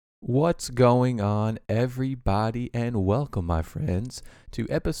What's going on, everybody, and welcome, my friends, to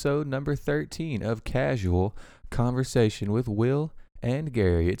episode number 13 of Casual Conversation with Will and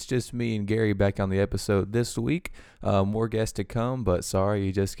Gary. It's just me and Gary back on the episode this week. More guests to come, but sorry,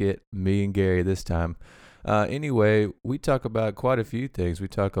 you just get me and Gary this time. Anyway, we talk about quite a few things. We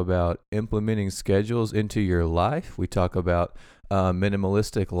talk about implementing schedules into your life. We talk about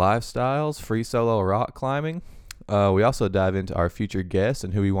minimalistic lifestyles, free solo rock climbing. We also dive into our future guests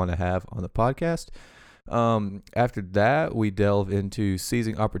and who we want to have on the podcast. After that, we delve into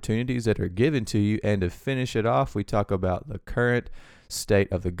seizing opportunities that are given to you. And to finish it off, we talk about the current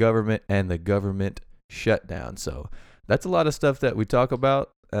state of the government and the government shutdown. So that's a lot of stuff that we talk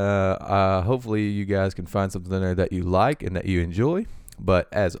about. Hopefully you guys can find something there that you like and that you enjoy. But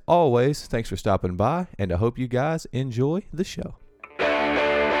as always, thanks for stopping by, and I hope you guys enjoy the show.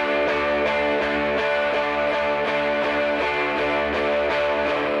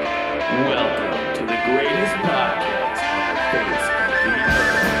 Welcome to the greatest podcast on the face of the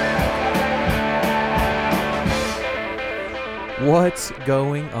earth. What's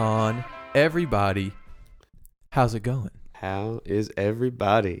going on, everybody? How's it going? How is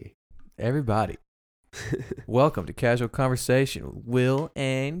everybody? Everybody. Welcome to Casual Conversation with Will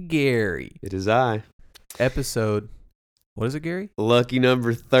and Gary. It is I. Episode, what is it, Gary? Lucky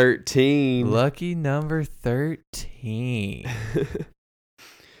number 13. Lucky number 13.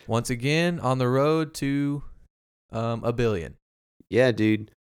 Once again, on the road to a billion. Yeah,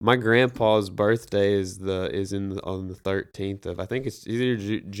 dude. My grandpa's birthday is on the 13th of, I think it's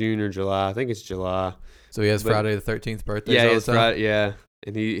either June or July. I think it's July. So he has Friday the 13th birthday. Yeah, it's Friday. Yeah,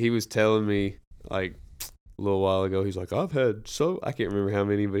 and he was telling me like a little while ago. He's like, I can't remember how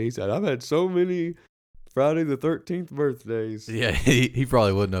many, but he said I've had so many Friday the 13th birthdays. Yeah, he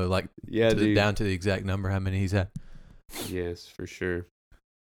probably would know, like, dude. Down to the exact number how many he's had. Yes, for sure.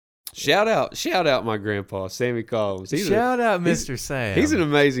 Shout out my grandpa, Sammy Collins. Shout out Mr. Sam. He's an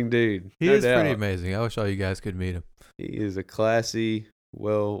amazing dude. He is pretty amazing. I wish all you guys could meet him. He is a classy,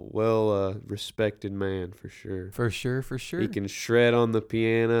 well respected man for sure. For sure. He can shred on the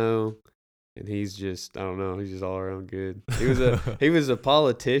piano, and he's just, I don't know, he's just all around good. He was a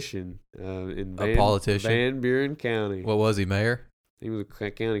politician in Van Buren County. What was he, mayor? He was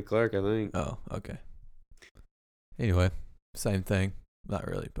a county clerk, I think. Oh, okay. Anyway, same thing. Not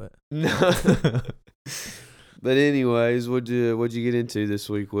really, but no. But anyways, what'd you get into this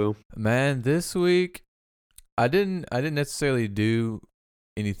week, Will? Man, this week I didn't necessarily do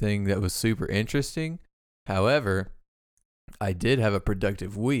anything that was super interesting. However, I did have a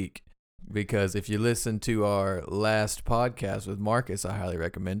productive week, because if you listen to our last podcast with Marcus, I highly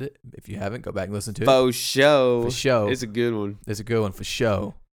recommend it. If you haven't, go back and listen to it. For show. It's a good one. It's a good one for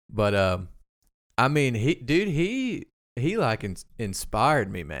show. But I mean, he like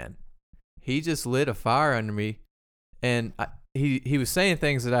inspired me, man. He just lit a fire under me, and he was saying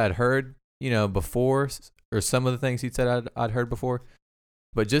things that I had heard, before, or some of the things he said I'd heard before,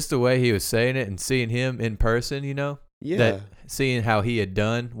 but just the way he was saying it and seeing him in person, that seeing how he had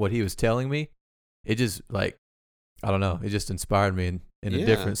done what he was telling me, it just, like, I don't know, it just inspired me in a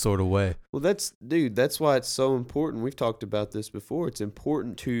different sort of way. Well, that's why it's so important. We've talked about this before. It's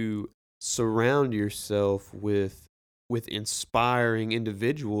important to surround yourself with inspiring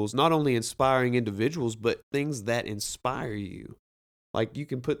individuals, not only inspiring individuals, but things that inspire you. Like, you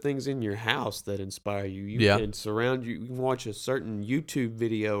can put things in your house that inspire you. You can surround you. You can watch a certain YouTube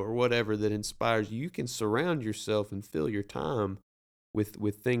video or whatever that inspires you. You can surround yourself and fill your time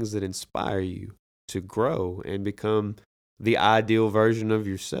with things that inspire you to grow and become the ideal version of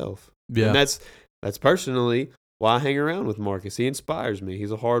yourself. Yeah. And that's personally why I hang around with Marcus. He inspires me.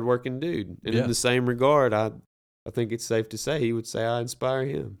 He's a hardworking dude. And in the same regard, I think it's safe to say he would say I inspire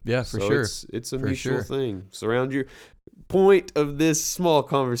him. Yeah, for sure. It's a mutual thing. Point of this small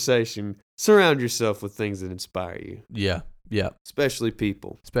conversation, surround yourself with things that inspire you. Yeah. Especially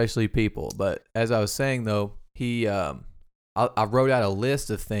people. But as I was saying, though, I wrote out a list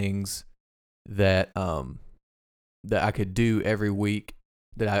of things that I could do every week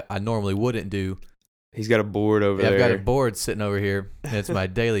that I normally wouldn't do. He's got a board over there. I've got a board sitting over here, and it's my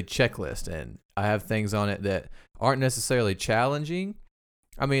daily checklist, and I have things on it that aren't necessarily challenging.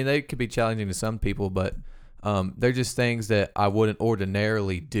 I mean, they could be challenging to some people, but they're just things that I wouldn't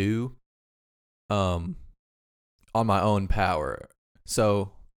ordinarily do on my own power.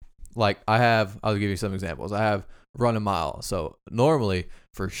 So, like, I'll give you some examples. I have run a mile. So normally,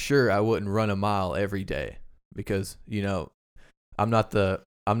 for sure, I wouldn't run a mile every day because, I'm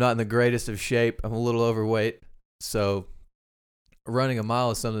not in the greatest of shape. I'm a little overweight. So running a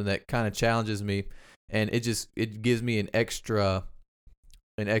mile is something that kind of challenges me, and it gives me an extra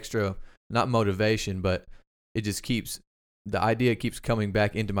an extra, not motivation, but it just the idea keeps coming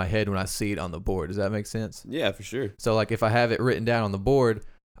back into my head when I see it on the board. Does that make sense? Yeah, for sure. So like if I have it written down on the board,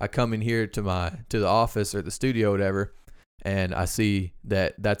 I come in here to the office or the studio or whatever, and I see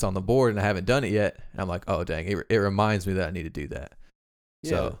that that's on the board and I haven't done it yet. And I'm like, oh dang, it reminds me that I need to do that. Yeah.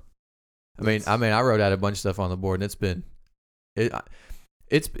 So, I wrote out a bunch of stuff on the board, and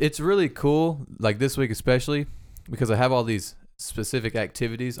it's really cool. Like this week especially, because I have all these specific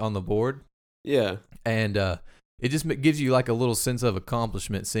activities on the board. Yeah. And it just gives you like a little sense of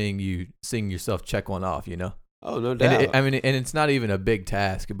accomplishment seeing yourself check one off, you know? Oh, no doubt. And it's not even a big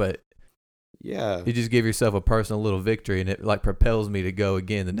task, but yeah, you just give yourself a personal little victory, and it like propels me to go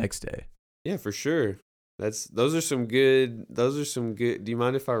again the next day. Yeah, for sure. Those are some good. Do you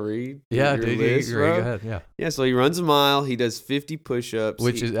mind if I read? Yeah, your dude, list, go ahead. Yeah. Yeah. So he runs a mile. He does 50 push-ups,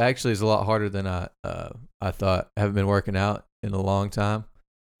 Which is actually a lot harder than I thought. I haven't been working out in a long time.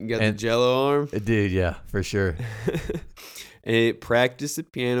 You got the Jello arm, dude. Yeah, for sure. And practice the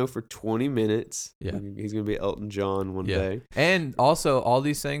piano for 20 minutes. Yeah, he's gonna be Elton John one day. And also, all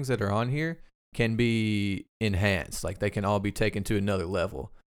these things that are on here can be enhanced. Like they can all be taken to another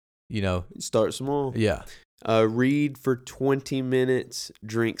level. You know, start small. Yeah. Read for 20 minutes.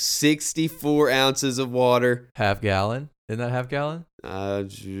 Drink 64 ounces of water. Half gallon? Isn't that half gallon? Yeah,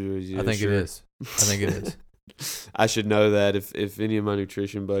 I think it is. I should know that. If any of my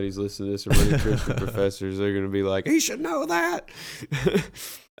nutrition buddies listen to this, or my nutrition professors, they're going to be like, he should know that.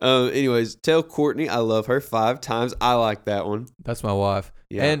 Anyways, tell Courtney I love her 5 times. I like that one. That's my wife.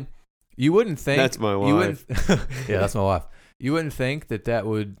 Yeah. And you wouldn't think. That's my wife. Yeah, that's my wife. You wouldn't think that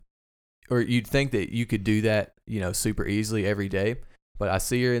would, or you'd think that you could do that, you know, super easily every day. But I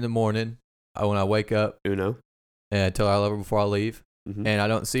see her in the morning when I wake up. And I tell her I love her before I leave. Mm-hmm. And I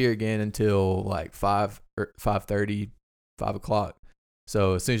don't see her again until like 5:30, 5 o'clock.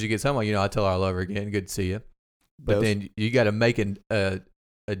 So as soon as she gets home, I tell her I love her again. Good to see you. But then you got to make a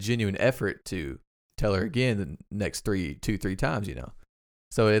genuine effort to tell her again the next 3 times, you know.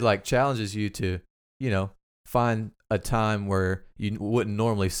 So it like challenges you to, you know, find a time where you wouldn't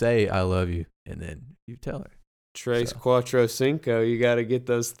normally say I love you, and then you tell her. Tres, Cuatro, Cinco. You got to get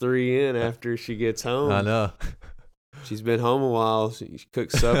those 3 in after she gets home. I know. She's been home a while. She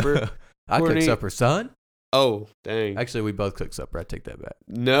cooks supper. I cook supper, son. Oh, dang. Actually, we both cook supper. I take that back.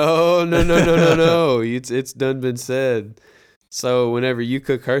 No. It's done been said. So whenever you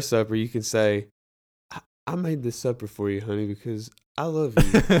cook her supper, you can say, I made this supper for you, honey, because I love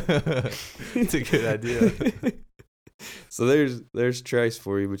you. It's a good idea. So there's Trace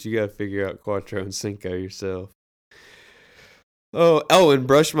for you, but you got to figure out Cuatro and Cinco yourself. Oh, and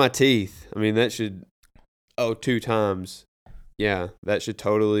brush my teeth. I mean, that should... 2 times. Yeah, that should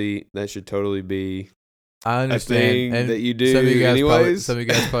totally be I understand. a thing and that you do anyways. Some of you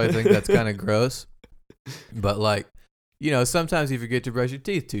guys probably think that's kind of gross. But like, you know, sometimes you forget to brush your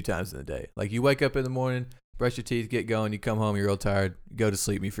teeth 2 times in the day. Like you wake up in the morning, brush your teeth, get going, you come home, you're real tired, go to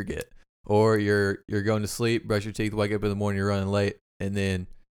sleep, and you forget. Or you're going to sleep, brush your teeth, wake up in the morning, you're running late, and then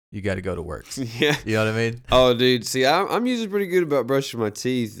you got to go to work. Yeah. You know what I mean? Oh, dude. See, I'm usually pretty good about brushing my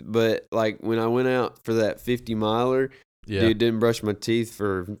teeth, but like when I went out for that 50 miler, dude, didn't brush my teeth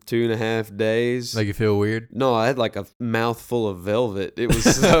for 2.5 days. Make you feel weird? No, I had like a mouthful of velvet. It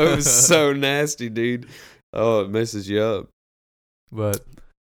was so nasty, dude. Oh, it messes you up. But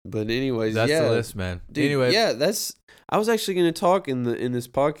anyways, that's the list, man. Dude, anyway, yeah, I was actually going to talk in this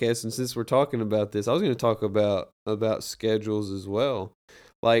podcast, and since we're talking about this, I was going to talk about schedules as well.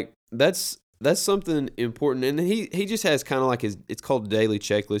 Like that's something important, and he just has kind of like it's called a daily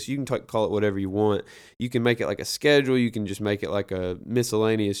checklist. You can call it whatever you want. You can make it like a schedule. You can just make it like a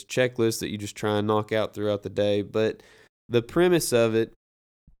miscellaneous checklist that you just try and knock out throughout the day. But the premise of it,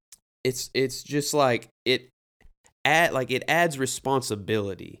 it's just like it adds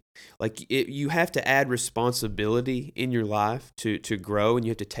responsibility. Like you have to add responsibility in your life to grow, and you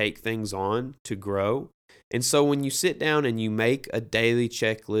have to take things on to grow. And so when you sit down and you make a daily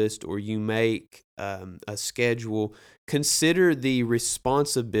checklist or you make a schedule, consider the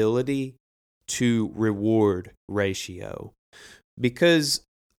responsibility to reward ratio. Because,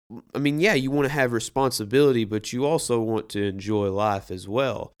 I mean, yeah, you want to have responsibility, but you also want to enjoy life as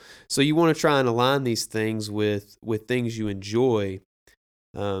well. So you want to try and align these things with things you enjoy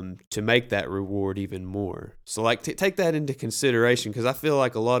to make that reward even more. So like take that into consideration, because I feel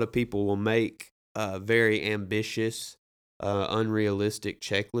like a lot of people will make very ambitious, unrealistic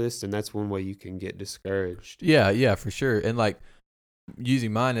checklist, and that's one way you can get discouraged. Yeah, for sure. And like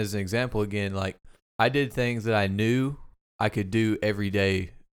using mine as an example again, like I did things that I knew I could do every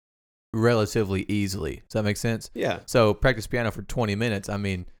day relatively easily. Does that make sense? Yeah. So practice piano for 20 minutes. I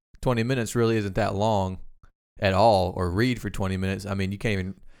mean, 20 minutes really isn't that long at all. Or read for 20 minutes. I mean,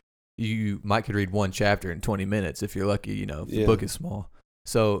 you might could read one chapter in 20 minutes if you're lucky, if the book is small.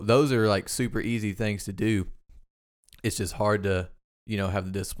 So those are like super easy things to do. It's just hard to, have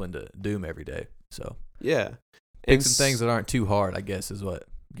the discipline to do them every day. So yeah. pick some things that aren't too hard, I guess, is what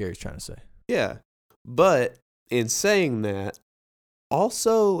Gary's trying to say. Yeah. But in saying that,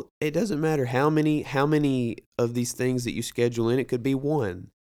 also, it doesn't matter how many of these things that you schedule in. It could be one.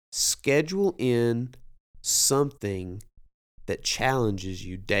 Schedule in something that challenges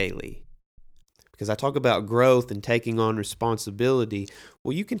you daily. Because I talk about growth and taking on responsibility.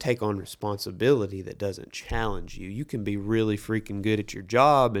 Well, you can take on responsibility that doesn't challenge you. You can be really freaking good at your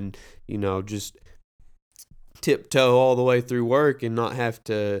job and, just tiptoe all the way through work and not have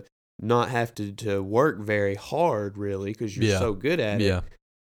to work very hard, really, because you're so good at it.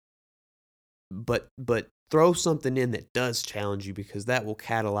 But throw something in that does challenge you, because that will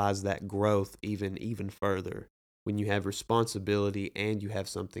catalyze that growth even further when you have responsibility and you have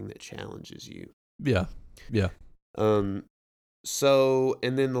something that challenges you. Yeah. So,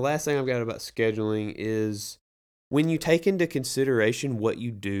 and then the last thing I've got about scheduling is when you take into consideration what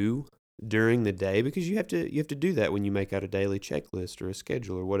you do during the day, because you have to do that when you make out a daily checklist or a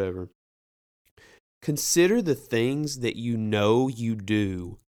schedule or whatever. Consider the things that you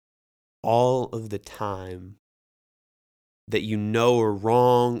do all of the time that are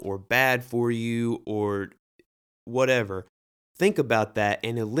wrong or bad for you or whatever. Think about that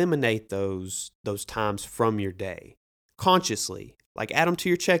and eliminate those times from your day consciously. Like, add them to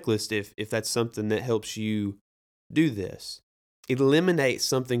your checklist if that's something that helps you do this. Eliminate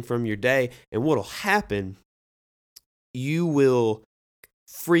something from your day, and what'll happen, you will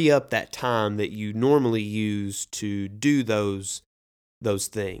free up that time that you normally use to do those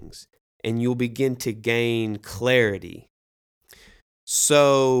things, and you'll begin to gain clarity.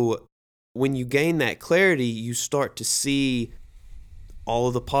 So when you gain that clarity, you start to see all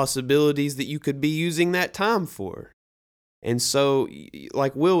of the possibilities that you could be using that time for. And so,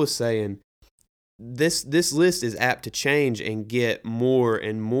 like Will was saying, this list is apt to change and get more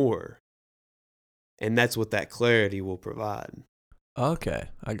and more. And that's what that clarity will provide. Okay,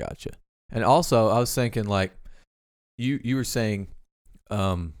 I got you. And also, I was thinking, like, you were saying,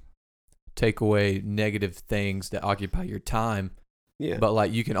 take away negative things that occupy your time. Yeah. But,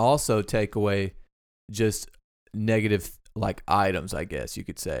 like, you can also take away just negative, like, items, I guess you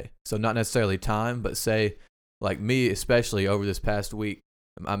could say. So not necessarily time, but say, like me, especially over this past week,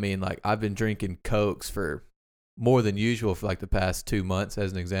 I mean, like, I've been drinking Cokes for more than usual for, like, the past 2 months,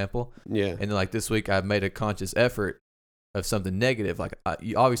 as an example. Yeah. And then, like, this week I've made a conscious effort of something negative. Like,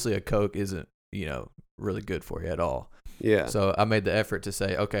 obviously a Coke isn't, really good for you at all. Yeah. So I made the effort to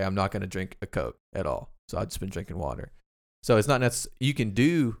say, okay, I'm not going to drink a Coke at all. So I've just been drinking water. So it's not necessarily,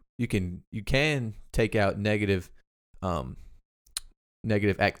 you can take out negative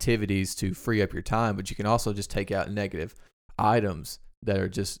activities to free up your time, but you can also just take out negative items that are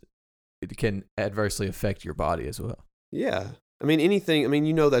just, it can adversely affect your body as well. Yeah. I mean, anything,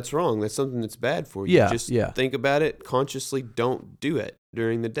 that's wrong. That's something that's bad for you. Yeah, just think about it. Consciously don't do it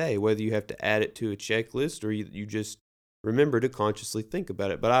during the day, whether you have to add it to a checklist or you just remember to consciously think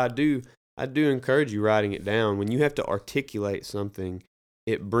about it. But I do encourage you writing it down. When you have to articulate something,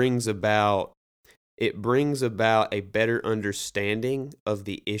 it brings about a better understanding of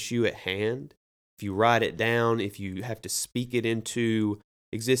the issue at hand. If you write it down, if you have to speak it into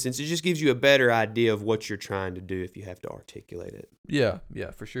existence, it just gives you a better idea of what you're trying to do if you have to articulate it. Yeah,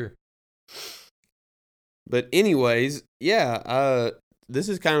 for sure. But anyways, this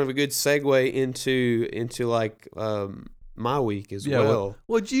is kind of a good segue into like my week as well.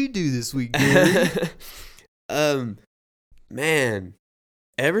 What'd you do this week, Gary? Man,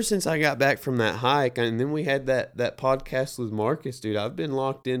 ever since I got back from that hike, and then we had that podcast with Marcus, dude, I've been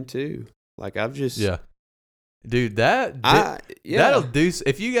locked in too. Like, I've just dude, that'll do.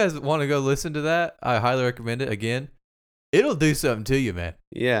 If you guys want to go listen to that, I highly recommend it. Again, it'll do something to you, man.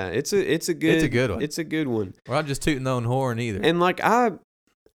 Yeah, it's a good one. It's a good one. We're not just tooting the own horn either. And like I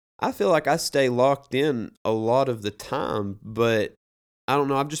feel like I stay locked in a lot of the time, but I don't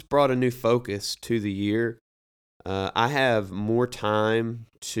know. I've just brought a new focus to the year. I have more time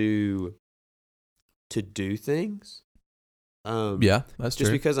to do things. Yeah, that's just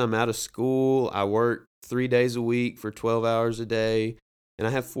true. Because I'm out of school, I work 3 days a week for 12 hours a day, and I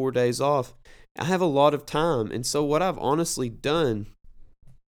have 4 days off. I have a lot of time, and so what I've honestly done,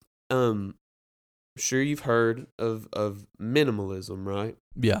 I'm sure you've heard of minimalism, right?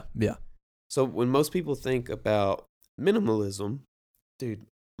 Yeah. So when most people think about minimalism, dude,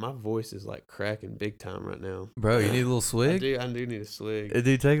 my voice is like cracking big time right now. Bro, you need a little swig? I do need a swig.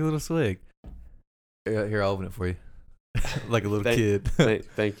 Dude, take a little swig. Here, I'll open it for you. Like a little kid.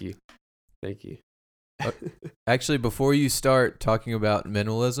 Thank you. Thank you. Actually, before you start talking about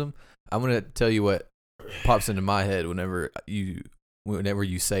minimalism, I'm going to tell you what pops into my head whenever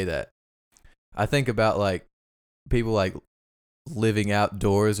you say that. I think about like people like living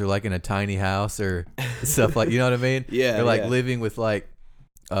outdoors or like in a tiny house or stuff like, you know what I mean? Yeah. Or like living with like,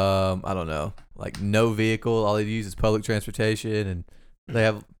 I don't know, like no vehicle. All they use is public transportation, and they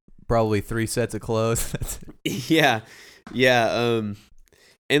have probably 3 sets of clothes. Yeah.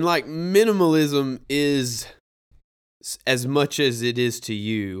 And like minimalism is as much as it is to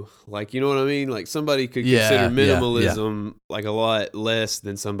you. Like, you know what I mean? Like somebody could consider minimalism like a lot less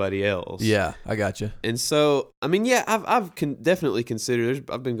than somebody else. Yeah, I got you. And so, I mean, yeah, I've definitely considered.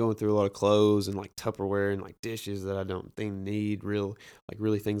 I've been going through a lot of clothes and like Tupperware and like dishes that I don't think need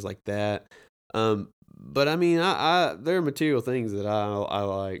really things like that. But I mean, I there are material things that I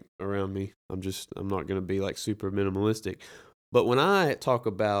like around me. I'm not gonna be like super minimalistic. But when I talk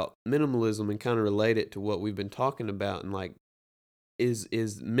about minimalism and kind of relate it to what we've been talking about, and like is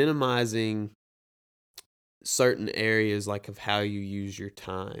minimizing certain areas like of how you use your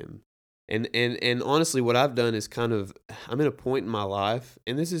time. And honestly, what I've done is I'm at a point in my life,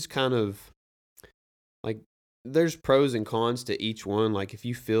 and this is kind of like, there's pros and cons to each one. Like if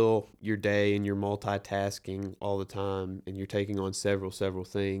you fill your day and you're multitasking all the time and you're taking on several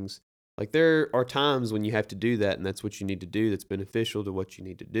things, like there are times when you have to do that, and that's what you need to do. That's beneficial to what you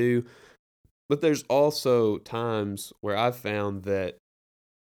need to do. But there's also times where I've found that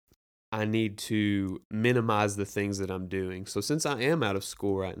I need to minimize the things that I'm doing. So since I am out of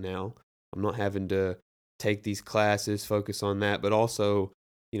school right now, I'm not having to take these classes, focus on that, but also,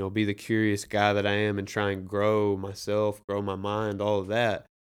 be the curious guy that I am and try and grow myself, grow my mind, all of that.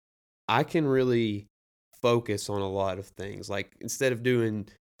 I can really focus on a lot of things. Like instead of doing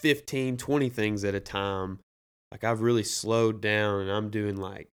 15, 20 things at a time, like I've really slowed down and I'm doing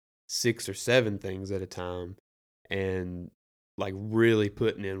like 6 or 7 things at a time, and like really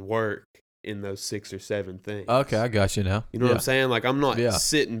putting in work in those 6 or 7 things. Okay, I got you now. You know what I'm saying? Like I'm not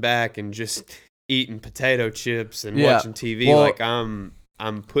sitting back and just eating potato chips and watching TV. Well, like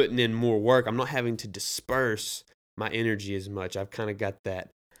I'm putting in more work. I'm not having to disperse my energy as much. I've kind of got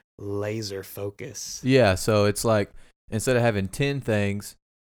that laser focus. Yeah, so it's like instead of having 10 things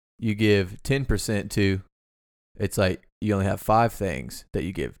you give 10% to, it's like you only have 5 things that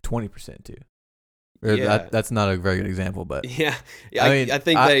you give 20% to. Yeah. That's not a very good example, but yeah, I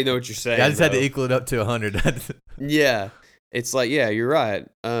think they know what you're saying. I just had to equal it up to 100. Yeah, it's like, yeah, you're right.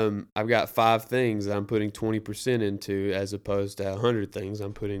 I've got 5 things that I'm putting 20% into, as opposed to 100 things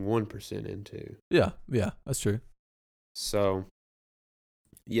I'm putting 1% into. Yeah, that's true. So,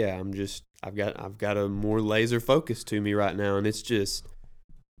 yeah, I've got a more laser focus to me right now, and it's just,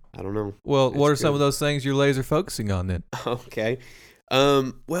 I don't know. Well, what are some of those things you're laser focusing on then? Okay.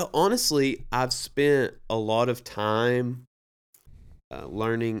 Well, honestly, I've spent a lot of time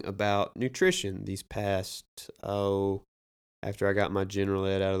learning about nutrition these past, after I got my general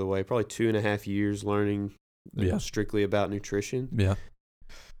ed out of the way, probably 2.5 years learning strictly about nutrition. Yeah.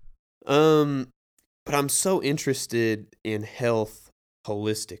 But I'm so interested in health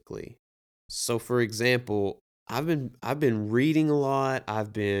holistically. So, for example, I've been reading a lot.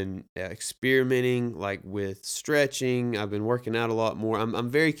 I've been experimenting like with stretching. I've been working out a lot more. I'm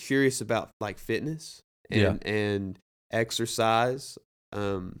very curious about like fitness and exercise.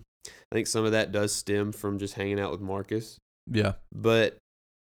 I think some of that does stem from just hanging out with Marcus. Yeah. But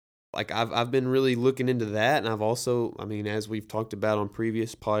like I've been really looking into that, and I've also, I mean, as we've talked about on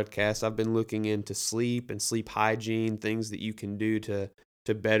previous podcasts, I've been looking into sleep and sleep hygiene, things that you can do to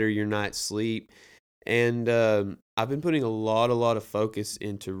better your night's sleep. And I've been putting a lot of focus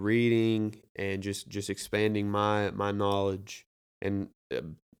into reading and just expanding my knowledge and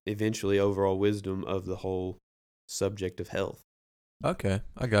eventually overall wisdom of the whole subject of health. Okay,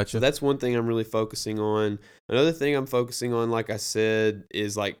 I got you. So that's one thing I'm really focusing on. Another thing I'm focusing on, like I said,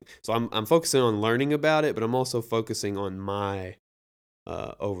 is like, so I'm focusing on learning about it, but I'm also focusing on my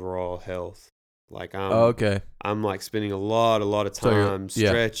overall health. Like I'm like spending a lot of time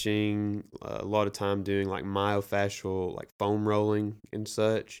stretching, a lot of time doing like myofascial, like foam rolling and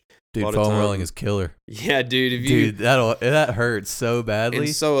such. Dude, foam rolling is killer. Yeah, dude. That hurts so badly.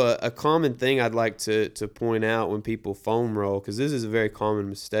 And so a common thing I'd like to point out when people foam roll, because this is a very common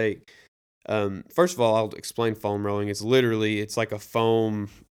mistake. First of all, I'll explain foam rolling. It's like a foam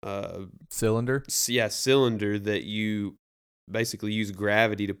cylinder. Yeah, cylinder that you basically use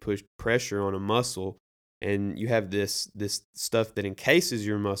gravity to push pressure on a muscle and you have this stuff that encases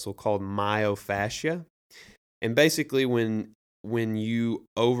your muscle called myofascia. And basically, when you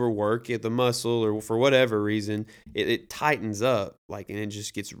overwork the muscle or for whatever reason, it tightens up, and it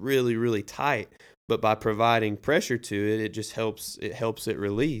just gets really, really tight. But by providing pressure to it, it just helps it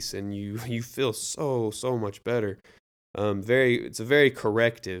release, and you feel so much better. It's a very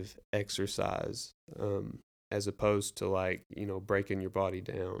corrective exercise, as opposed to breaking your body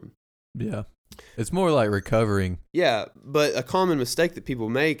down. Yeah. It's more like recovering. Yeah, but a common mistake that people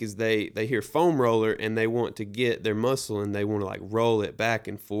make is they hear foam roller and they want to get their muscle and they want to roll it back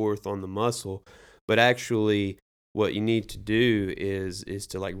and forth on the muscle. But actually what you need to do is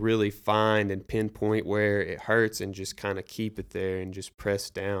to really find and pinpoint where it hurts and just kind of keep it there and just press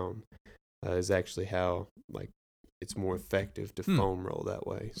down, is actually how it's more effective to foam roll that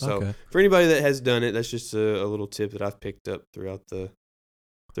way. So for anybody that has done it, that's just a little tip that I've picked up throughout the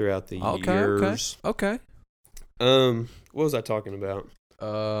years. Okay. What was I talking about?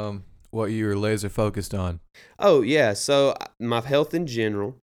 What you were laser focused on. Oh yeah, so my health in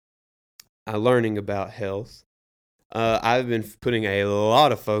general. Learning about health. I've been putting a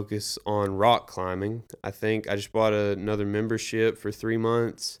lot of focus on rock climbing. I think I just bought another membership for 3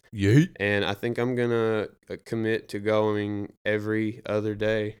 months. Yeet. And I think I'm gonna commit to going every other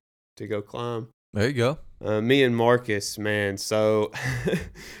day to go climb. There you go. Me and Marcus, man. So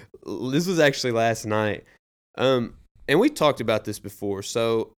this was actually last night. And we talked about this before.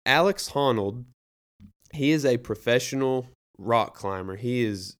 So Alex Honnold, he is a professional rock climber. He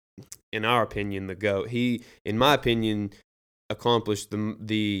is, in our opinion, the GOAT. He, in my opinion, accomplished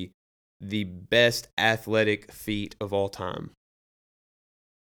the best athletic feat of all time.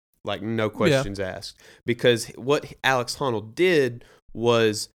 No questions asked. Because what Alex Honnold did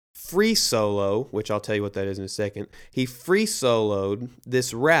was free solo, which I'll tell you what that is in a second. He free soloed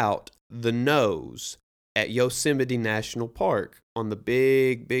this route, the Nose, at Yosemite National Park on the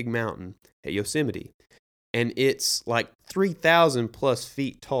big mountain at Yosemite. And it's 3,000 plus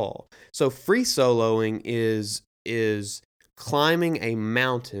feet tall. So free soloing is climbing a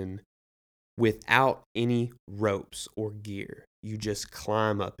mountain without any ropes or gear. You just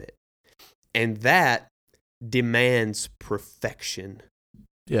climb up it. And that demands perfection.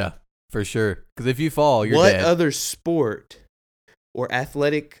 Yeah, for sure. Because if you fall, you're dead. What other sport or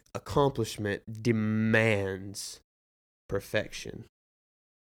athletic accomplishment demands perfection?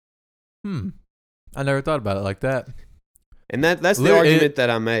 I never thought about it like that. And that's the argument that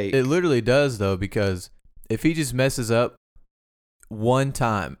I make. It literally does, though, because if he just messes up one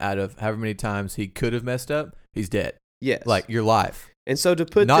time out of however many times he could have messed up, he's dead. Yes. Your life. And so to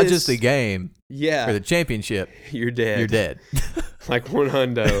put not just the game, yeah, or the championship, you're dead. You're dead. One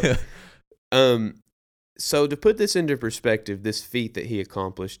hundo. So to put this into perspective, this feat that he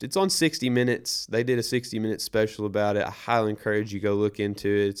accomplished, it's on 60 Minutes. They did a 60-minute special about it. I highly encourage you go look into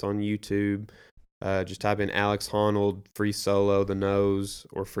it. It's on YouTube. Just type in Alex Honnold free solo the Nose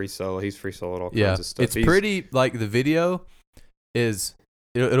or free solo. He's free soloed all kinds of stuff. It's pretty the video is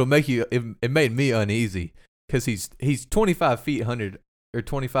it'll make you. It made me uneasy because he's 2,500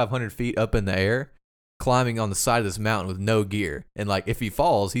 feet up in the air, climbing on the side of this mountain with no gear, and if he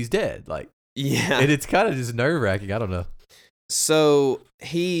falls, he's dead. Yeah, and it's kind of just nerve wracking. I don't know. So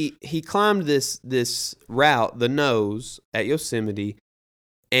he climbed this route, the Nose at Yosemite,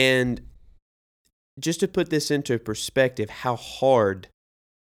 and just to put this into perspective, how hard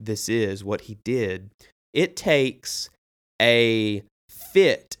this is, what he did, it takes a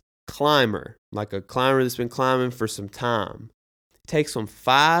fit climber, a climber that's been climbing for some time. It takes them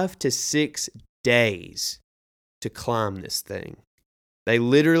 5 to 6 days to climb this thing. They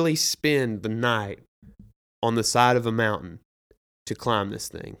literally spend the night on the side of a mountain to climb this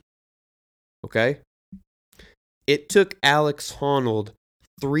thing. Okay? It took Alex Honnold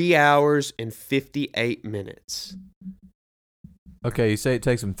 3 hours and 58 minutes. Okay, you say it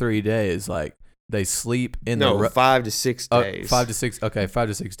takes them 3 days. They sleep in the 5 to 6 days. 5 to 6. Okay, 5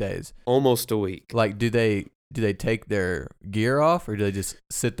 to 6 days. Almost a week. Do they take their gear off, or do they just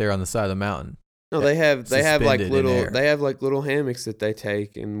sit there on the side of the mountain? No, they have little hammocks that they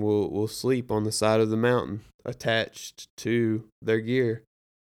take and will sleep on the side of the mountain attached to their gear.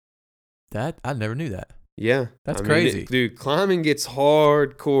 That I never knew that. Yeah, that's crazy, dude. Climbing gets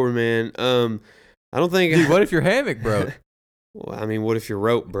hardcore, man. I don't think. Dude, what if your hammock broke? Well, what if your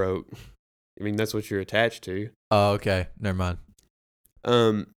rope broke? That's what you're attached to. Oh, okay. Never mind.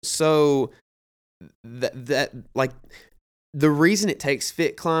 So that the reason it takes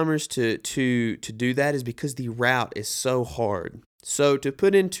fit climbers to do that is because the route is so hard. So to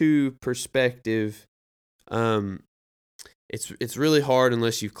put into perspective, it's really hard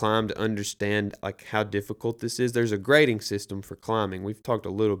unless you've climbed to understand like how difficult this is. There's a grading system for climbing. We've talked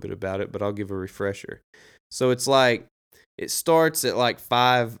a little bit about it, but I'll give a refresher. So it's like it starts at like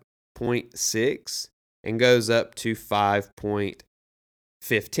 5.6 and goes up to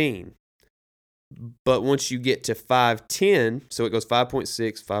 5.15. But once you get to 5.10, so it goes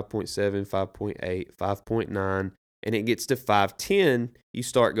 5.6, 5.7, 5.8, 5.9, and it gets to 5.10, you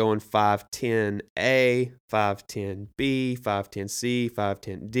start going 5.10A, 5.10B, 5.10C,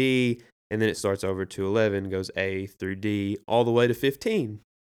 5.10D, and then it starts over to 11, goes A through D, all the way to 15.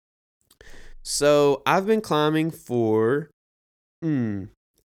 So I've been climbing for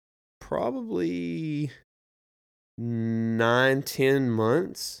probably 9-10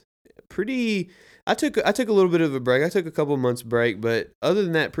 months. I took a little bit of a break. I took a couple months break, but other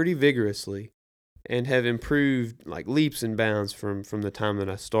than that, pretty vigorously, and have improved like leaps and bounds from the time that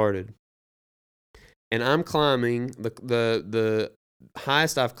I started. And I'm climbing the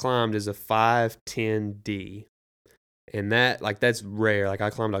highest I've climbed is a 5.10D, and that's rare. Like I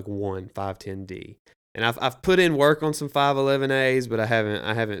climbed like 5.10D, and I've put in work on some 5.11As, but I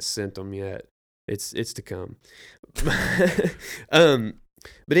haven't sent them yet. It's to come.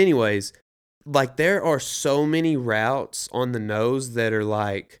 But anyways, like there are so many routes on the nose that are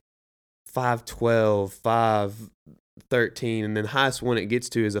like 5.12, 5.13, and then the highest one it gets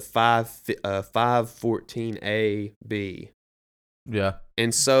to is a 5.14A B. Yeah.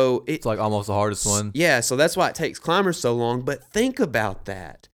 And so It's like almost the hardest one. Yeah, so that's why it takes climbers so long. But think about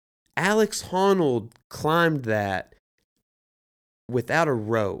that. Alex Honnold climbed that without a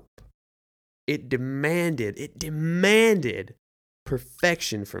rope. It demanded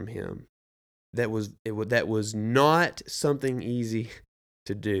perfection from him. That was not something easy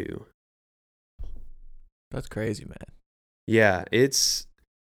to do. That's crazy, man. Yeah,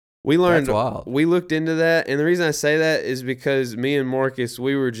 we learned. That's wild. We looked into that, and the reason I say that is because me and Marcus,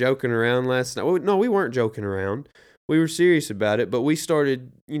 we were joking around last night. Well, no, we weren't joking around. We were serious about it, but we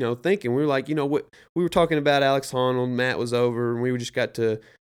started, thinking. We were like, what we were talking about Alex Honnold. Matt was over, and we just got to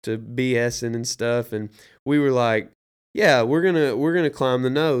BSing and stuff, and we were like, yeah, we're gonna climb the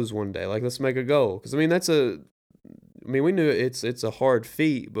nose one day. Like, let's make a goal, because we knew it's a hard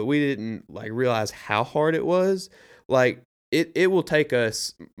feat, but we didn't like realize how hard it was. Like it will take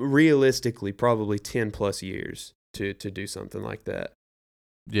us realistically probably 10 plus years to do something like that.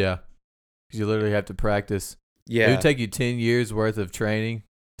 Yeah, because you literally have to practice. Yeah, It would take you 10 years worth of training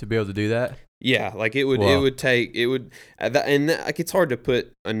to be able to do that. Yeah, like it would like it's hard to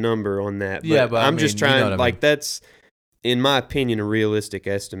put a number on that. But Yeah, but I'm just trying, what I like mean. That's, in my opinion, a realistic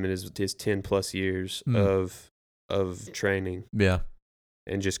estimate is 10 plus years of training. Yeah.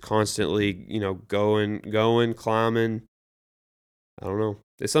 And just constantly, going, climbing. I don't know.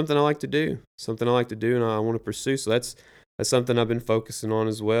 It's something I like to do. And I want to pursue. So that's something I've been focusing on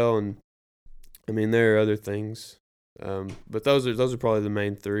as well. And I mean, there are other things, but those are probably the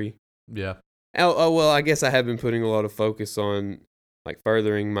main three. Yeah. Oh well, I guess I have been putting a lot of focus on like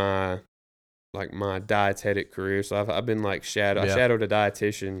furthering my dietetic career. So I've been like I shadowed a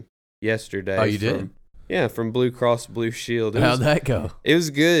dietitian yesterday. Oh, you did? Yeah, from Blue Cross Blue Shield. How'd that go? It was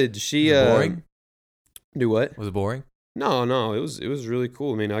good. She Was it boring? Do what? Was it boring? No, it was really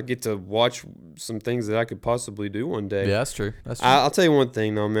cool. I mean, I get to watch some things that I could possibly do one day. Yeah, that's true. I'll tell you one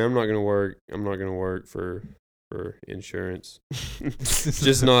thing though, man. I'm not gonna work for insurance.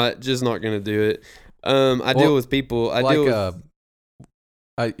 just not gonna do it. I deal with people.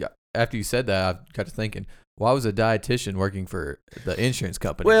 After you said that, I got to thinking, why was a dietitian working for the insurance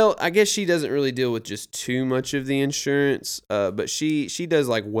company? Well, I guess she doesn't really deal with just too much of the insurance, but she does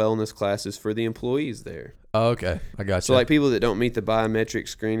like wellness classes for the employees there. Oh, okay, I got you. So like people that don't meet the biometric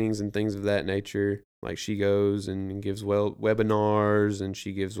screenings and things of that nature, like she goes and gives webinars, and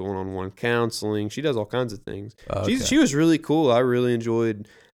she gives one-on-one counseling. She does all kinds of things. Okay. She was really cool. I really enjoyed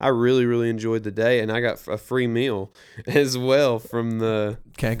the day, and I got a free meal as well from the.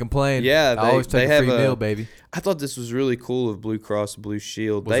 Can't complain. Yeah, I always take a free meal, baby. I thought this was really cool of Blue Cross Blue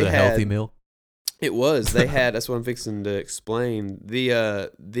Shield. Was it a healthy meal? It was. They had. That's what I'm fixing to explain.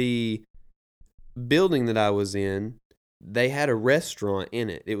 The building that I was in, they had a restaurant in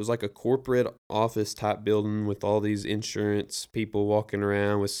it. It was like a corporate office type building with all these insurance people walking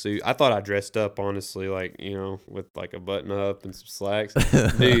around with suits. I thought I dressed up, honestly, like, with like a button up and some slacks.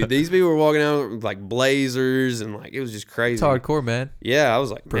 Dude, these people were walking out with like blazers, and like it was just crazy. It's hardcore, man. Yeah, I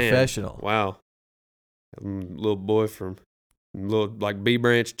was like, professional. Man, wow. Little boy from like B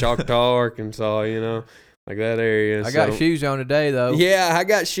Branch, Choctaw, Arkansas, like that area. I got shoes on today, though. Yeah, I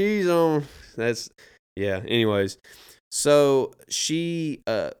got shoes on. Anyways. So she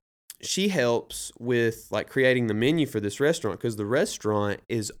she helps with like creating the menu for this restaurant because the restaurant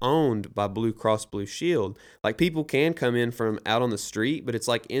is owned by Blue Cross Blue Shield. Like people can come in from out on the street, but it's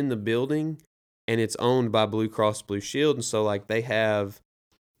like in the building and it's owned by Blue Cross Blue Shield. And so like they have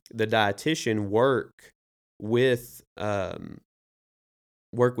the dietitian work with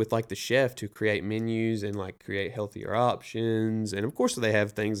like the chef to create menus and like create healthier options. And of course they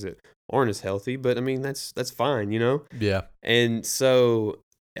have things that aren't as healthy, but I mean that's fine, you know? Yeah. And so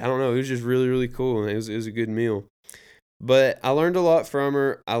I don't know, it was just really, really cool, and it was a good meal. But I learned a lot from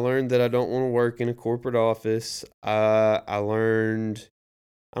her. I learned that I don't want to work in a corporate office. I learned,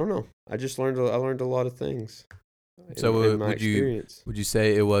 I don't know, I learned a lot of things. So in my experience. Would you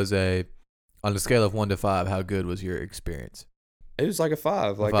say it was on a scale of 1 to 5, how good was your experience? It was like a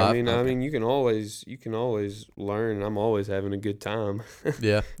 5. Like 5? I mean, you can always learn. I'm always having a good time.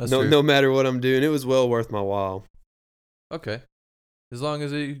 Yeah, that's true. No matter what I'm doing, it was well worth my while. Okay, as long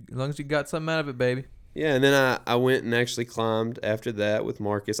as you got something out of it, baby. Yeah, and then I went and actually climbed after that with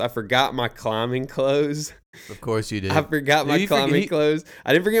Marcus. I forgot my climbing clothes. Of course you did. I forgot my climbing clothes.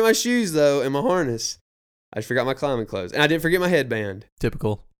 I didn't forget my shoes though, and my harness. I just forgot my climbing clothes, and I didn't forget my headband.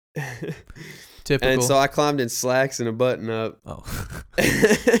 Typical. Typical. And so I climbed in slacks and a button up. Oh.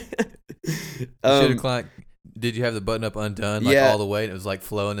 Should have climbed. Did you have the button up undone all the way and it was like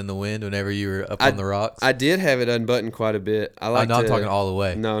flowing in the wind whenever you were up on the rocks? I did have it unbuttoned quite a bit. I'm not talking all the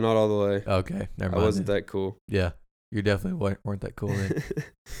way. No, not all the way. Okay, never mind. I wasn't that cool. Yeah, you definitely weren't that cool then.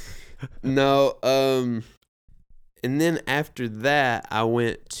 No, and then after that, I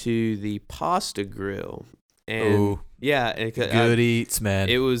went to the Pasta Grill. And ooh, yeah, good eats, man.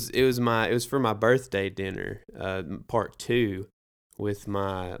 It was for my birthday dinner, part 2, with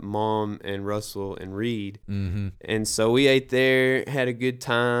my mom and Russell and Reed. Mm-hmm. And so we ate there, had a good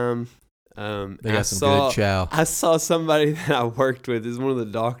time. They got some good chow. I saw somebody that I worked with. This is one of the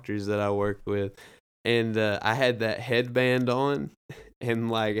doctors that I worked with, and I had that headband on,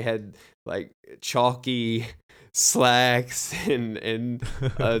 and like had like chalky slacks and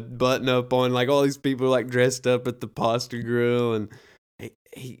a button up on. Like all these people like dressed up at the Pasta Grill, and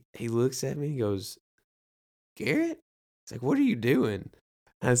he looks at me. He goes, "Garrett." He's like, "What are you doing?"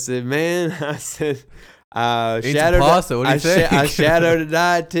 I said, "Man," I said, shadowed pasta. What do you think? I shadowed a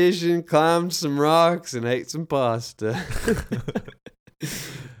dietitian, climbed some rocks, and ate some pasta.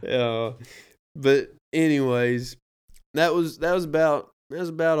 Yeah, but anyways, that was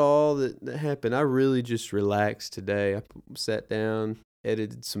about all that happened. I really just relaxed today. I sat down,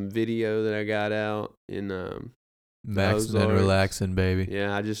 edited some video that I got out in maxing and relaxing, baby.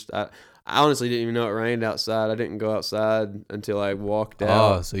 Yeah, I honestly didn't even know it rained outside. I didn't go outside until I walked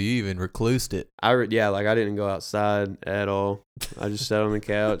out. Oh, so you even reclused it. I didn't go outside at all. I just sat on the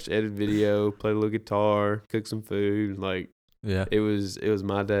couch, edited video, played a little guitar, cooked some food. Like, yeah, it was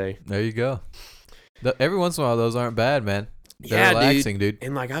my day. There you go. Every once in a while, those aren't bad, man. They're relaxing, dude.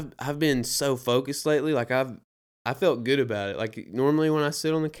 And like I've been so focused lately. Like I felt good about it. Like normally when I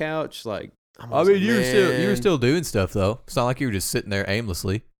sit on the couch, like you were still doing stuff though. It's not like you were just sitting there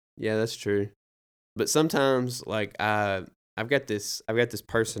aimlessly. Yeah, that's true. But sometimes like I've got this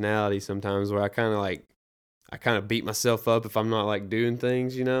personality sometimes where I kind of beat myself up if I'm not like doing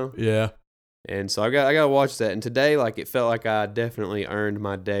things, you know? Yeah. And so I got to watch that. And today, like, it felt like I definitely earned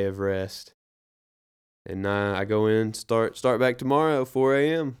my day of rest. And I go in, start back tomorrow, 4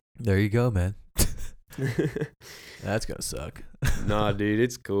 a.m. There you go, man. That's gonna suck. Nah, dude,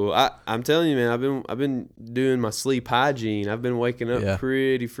 it's cool. I'm telling you, man. I've been doing my sleep hygiene. I've been waking up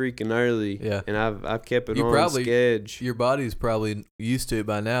pretty freaking early. Yeah, and I've kept it on schedule. Your body's probably used to it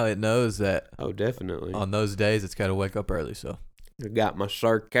by now. It knows that. Oh, definitely. On those days, it's got to wake up early. So I got my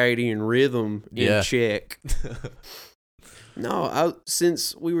circadian rhythm in check. No,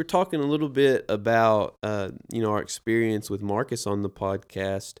 since we were talking a little bit about our experience with Marcus on the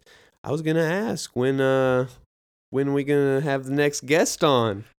podcast, I was gonna ask when are we gonna have the next guest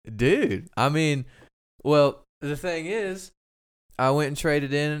on? Dude, I mean, well, the thing is, I went and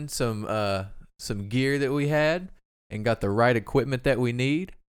traded in some gear that we had and got the right equipment that we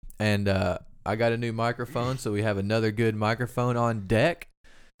need, and I got a new microphone, so we have another good microphone on deck.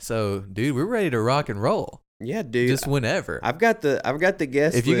 So, dude, we're ready to rock and roll. Yeah, dude. Just whenever. I've got the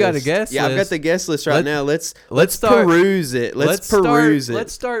guest list. If you got a guest list. I've got the guest list right now. Let's start, peruse it. Let's peruse it.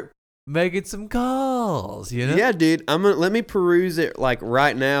 Let's start making some calls, you know? Yeah, dude. Let me peruse it like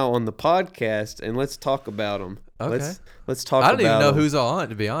right now on the podcast and let's talk about them. Okay. Let's talk about I don't even know who's on,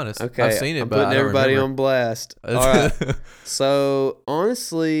 to be honest. Okay. I've seen it, I'm but putting I don't everybody remember. on blast. All right. So,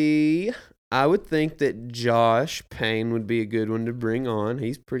 honestly, I would think that Josh Payne would be a good one to bring on.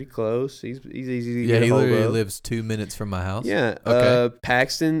 He's pretty close. He's easy to get a he hold literally of. lives 2 minutes from my house. Yeah. Okay.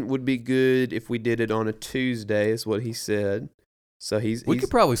 Paxton would be good if we did it on a Tuesday, is what he said. So We could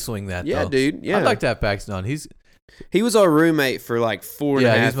probably swing that. yeah, though. dude. Yeah. I'd like to have Paxton on. He was our roommate for like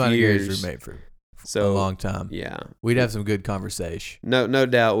 4.5 he's my years. Gary's roommate for So a long time. Yeah. We'd have some good conversation. No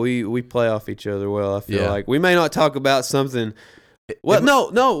doubt. We play off each other well. I feel Yeah. like we may not talk about something.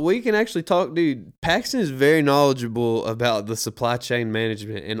 Well, no, we can actually talk, dude. Paxton is very knowledgeable about the supply chain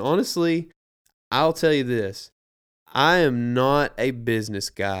management, and honestly, I'll tell you this: I am not a business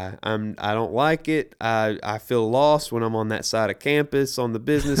guy. I don't like it. I feel lost when I'm on that side of campus on the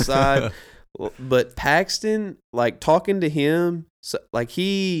business side. But Paxton, like talking to him, so, like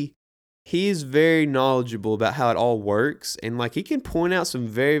he is very knowledgeable about how it all works, and like he can point out some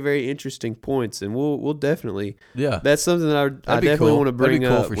very, very interesting points, and we'll definitely. Yeah. That's something that I definitely cool. want to That'd be bring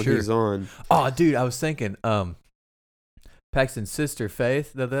cool up for when sure. he's on. Oh, dude, I was thinking, Paxton's sister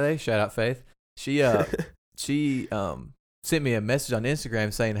Faith the other day. Shout out Faith. She sent me a message on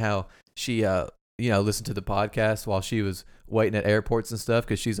Instagram saying how she listened to the podcast while she was waiting at airports and stuff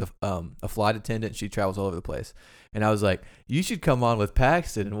because she's a flight attendant. She travels all over the place. And I was like, you should come on with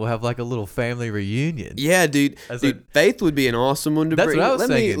Paxton and we'll have like a little family reunion. Yeah, dude. Faith would be an awesome one to That's bring. what I was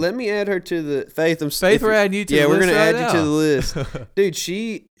thinking. Let me add her to the Faith. Faith, we're adding you to the list. Yeah, we're gonna right add you to the now. list, dude.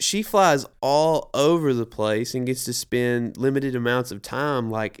 She flies all over the place and gets to spend limited amounts of time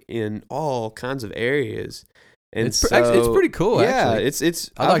like in all kinds of areas. And It's pretty cool. Yeah, actually.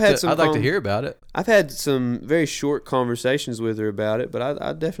 it's. I'd like to hear about it. I've had some very short conversations with her about it, but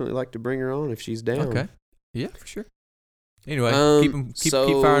I'd definitely like to bring her on if she's down. Okay. Yeah, for sure. Anyway, keep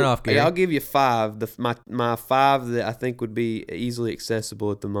so, firing off, Gary. I'll give you 5. My 5 that I think would be easily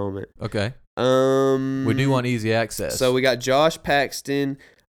accessible at the moment. Okay. We We do want easy access. So we got Josh Paxton.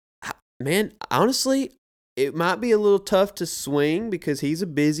 Man, honestly, it might be a little tough to swing because he's a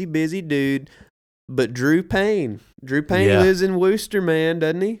busy dude. But Drew Payne Yeah. lives in Worcester, man,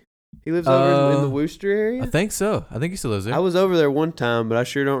 doesn't he? He lives over in the Worcester area. I think so. I think he still lives there. I was over there one time, but I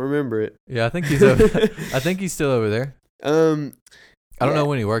sure don't remember it. Yeah, I think he's over. I think he's still over there. I don't know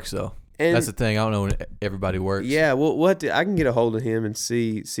when he works though. And That's the thing. I don't know when everybody works. yeah, well, I can get a hold of him and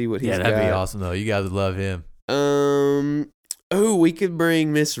see what he's got. Yeah, that'd be awesome though. You guys would love him. We could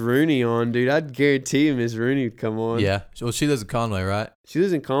bring Miss Rooney on, dude. I'd guarantee you Miss Rooney would come on. Yeah. Well, she lives in Conway, right? She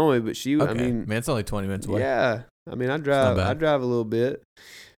lives in Conway, but Okay. I mean, man, it's only 20 minutes away. yeah. I mean, I not drive bad. a little bit.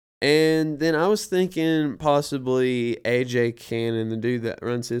 And then I was thinking possibly AJ Cannon, the dude that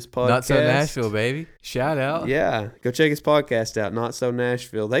runs his podcast. Not so Nashville, baby. Shout out. Yeah, go check his podcast out. Not so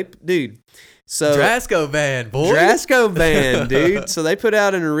Nashville. So Drasco band, boy. Drasco band, dude. So they put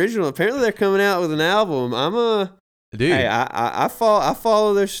out an original. Apparently, they're coming out with an album. Dude. Hey, I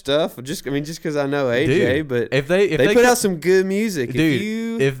follow their stuff. Just because I know AJ, Dude, but if they put out some good music.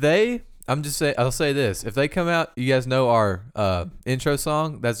 Dude, I'll say this. If they come out, you guys know our intro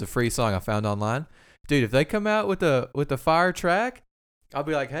song. That's a free song I found online. Dude, if they come out with a fire track, I'll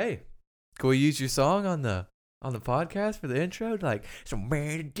be like, hey, can we use your song on the podcast for the intro? Like, Yeah,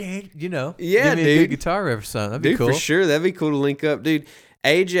 give me a good dude. guitar riff or something. That'd be Dude, cool. for sure, that'd be cool to link up, dude.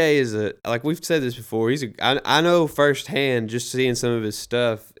 AJ is like we've said this before. I know firsthand just seeing some of his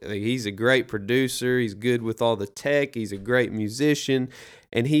stuff. Like, he's a great producer. He's good with all the tech. He's a great musician,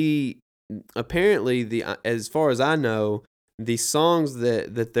 and he apparently as far as I know, the songs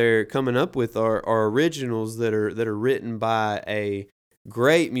that they're coming up with are originals that are written by a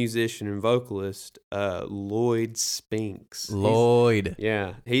great musician and vocalist, Lloyd Spinks. Lloyd.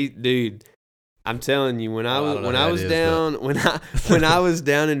 Dude. I'm telling you, when I was down in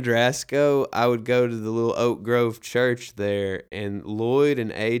Drasco, I would go to the little Oak Grove church there, and Lloyd and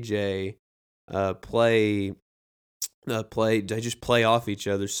AJ play. They just play off each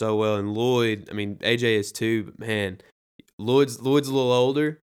other so well. And Lloyd, I mean AJ is too, but man, Lloyd's a little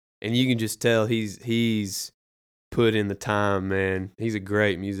older, and you can just tell he's put in the time, man. He's a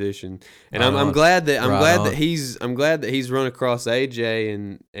great musician, and I'm glad that he's run across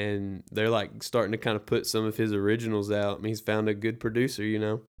AJ and they're like starting to kind of put some of his originals out. I mean, he's found a good producer,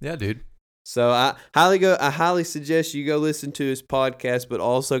 Yeah, dude. So I highly suggest you go listen to his podcast, but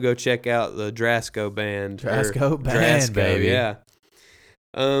also go check out the Drasco band. Drasco, baby. Yeah.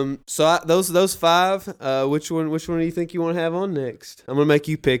 So those 5. Which one do you think you want to have on next? I'm gonna make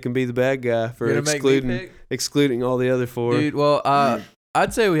you pick and be the bad guy for You're gonna make me pick? excluding all the other 4. Dude, well,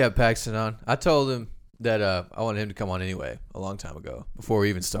 I'd say we have Paxton on. I told him that I wanted him to come on anyway a long time ago before we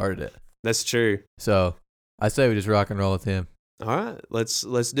even started it. That's true. So I say we just rock and roll with him. All right, let's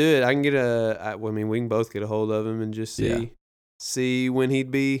do it. I can get we can both get a hold of him and just see see when he'd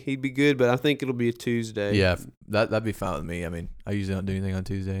be good, but I think it'll be a Tuesday. Yeah, that'd be fine with me. I mean, I usually don't do anything on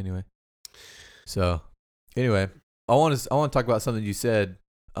Tuesday anyway. So, anyway, I want to talk about something you said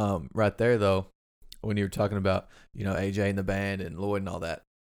right there though, when you were talking about AJ and the band and Lloyd and all that,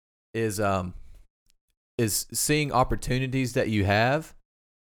 is seeing opportunities that you have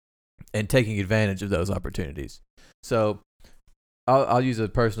and taking advantage of those opportunities. So, I'll use a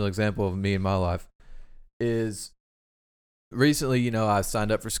personal example of me in my life. Is recently, I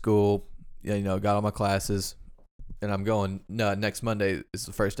signed up for school, got all my classes, and I'm going, next Monday is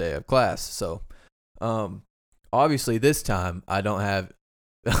the first day of class. So, obviously this time I don't have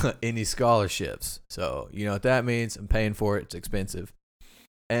any scholarships. So, you know what that means? I'm paying for it. It's expensive.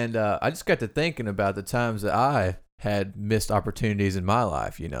 And I just got to thinking about the times that I had missed opportunities in my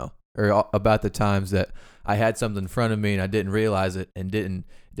life, or about the times that I had something in front of me and I didn't realize it and didn't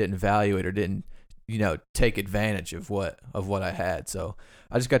value it or didn't take advantage of what I had. So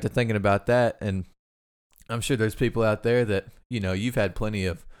I just got to thinking about that, and I'm sure there's people out there that you've had plenty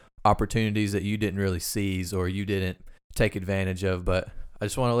of opportunities that you didn't really seize or you didn't take advantage of. But I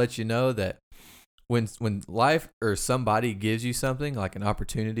just want to let you know that when life or somebody gives you something, like an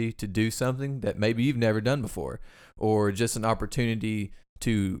opportunity to do something that maybe you've never done before, or just an opportunity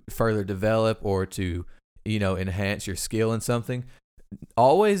to further develop or to enhance your skill in something,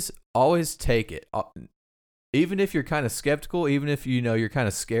 always take it. Even if you're kind of skeptical, even if you're kind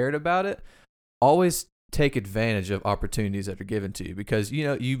of scared about it, always take advantage of opportunities that are given to you, because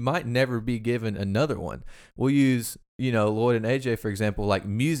you might never be given another one. We'll use Lloyd and AJ for example. Like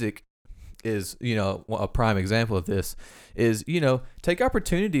music is a prime example of this. Is take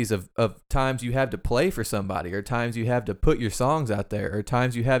opportunities of times you have to play for somebody, or times you have to put your songs out there, or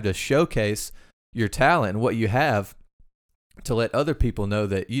times you have to showcase your talent and what you have, to let other people know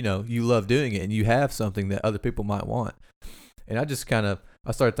that you love doing it and you have something that other people might want. And I just I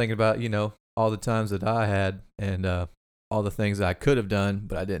started thinking about all the times that I had, and all the things that I could have done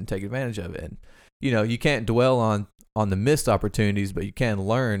but I didn't take advantage of it. And you can't dwell on the missed opportunities, but you can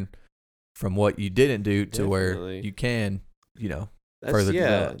learn from what you didn't do to where you can further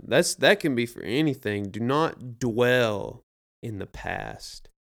develop. That can be for anything. Do not dwell in the past.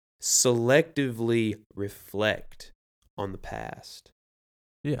 Selectively reflect on the past.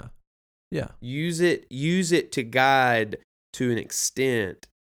 Yeah. Use it to guide, to an extent,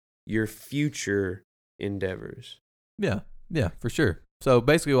 your future endeavors. Yeah, for sure. So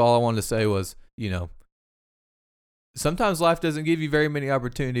basically all I wanted to say was, sometimes life doesn't give you very many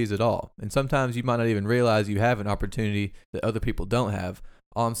opportunities at all. And sometimes you might not even realize you have an opportunity that other people don't have.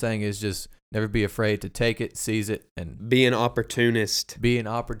 All I'm saying is just never be afraid to take it, seize it, and be an opportunist.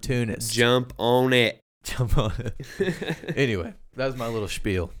 Jump on it. Anyway, that was my little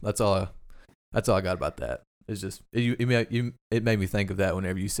spiel. That's all I got about that. It's just it made me think of that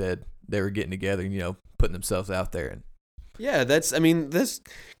whenever you said they were getting together and putting themselves out there. And yeah, this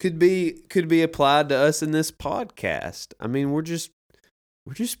could be applied to us in this podcast. I mean, we're just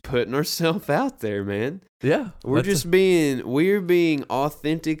putting ourselves out there, man. Yeah, we're being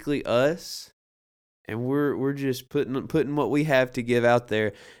authentically us, and we're just putting what we have to give out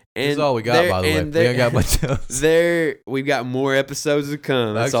there. And this is all we got, by the way. We ain't got much else. We've got more episodes to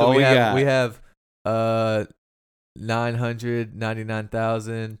come. That's actually, all we got. We have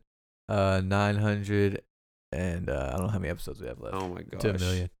 999,900 and I don't know how many episodes we have left. Oh my gosh, 2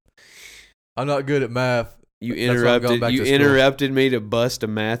 million. I'm not good at math. You interrupted me to bust a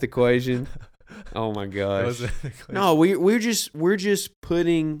math equation. Oh my gosh. No, we're just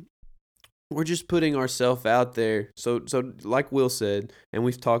putting ourselves out there. So like Will said, and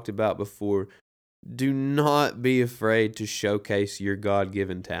we've talked about before, do not be afraid to showcase your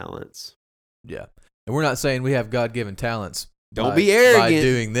God-given talents. Yeah. And we're not saying we have God-given talents. Don't be arrogant by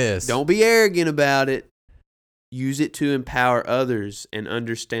doing this. Don't be arrogant about it. Use it to empower others and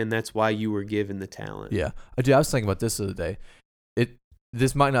understand that's why you were given the talent. Yeah. I was thinking about this the other day.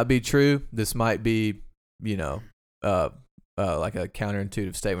 This might not be true. This might be, like a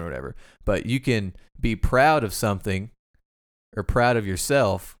counterintuitive statement or whatever. But you can be proud of something or proud of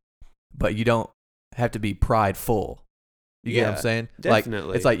yourself, but you don't have to be prideful. You get what I'm saying?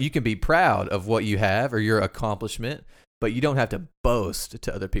 Definitely. It's like you can be proud of what you have or your accomplishment, but you don't have to boast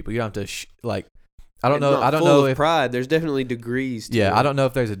to other people. You don't have to I don't know if pride. There's definitely degrees to it. I don't know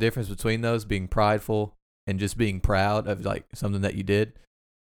if there's a difference between those, being prideful and just being proud of like something that you did.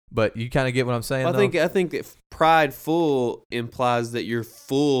 But you kind of get what I'm saying. I think that prideful implies that you're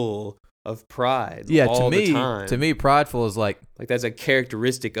full of pride. Yeah, all the time. To me, prideful is like that's a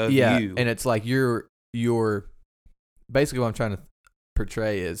characteristic of you. And it's like you're basically what I'm trying to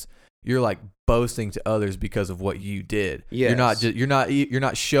portray is you're like boasting to others because of what you did. Yes. You're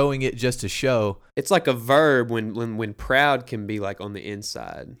not showing it just to show. It's like a verb when proud can be like on the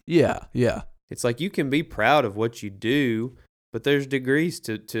inside. Yeah, yeah. It's like you can be proud of what you do, but there's degrees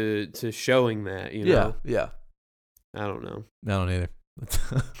to showing that, you know. Yeah. I don't know. I don't either.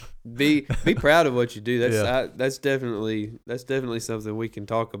 Be proud of what you do. That's Yeah. that's definitely something we can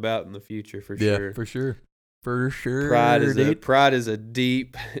talk about in the future for Yeah, sure. for sure. For sure. Pride is dude.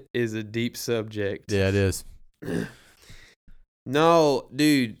 a deep subject. Yeah, it is. No,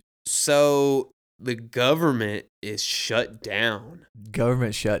 dude. So the government is shut down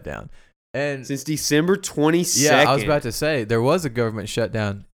Government shutdown. And since December 22nd. yeah, I was about to say there was a government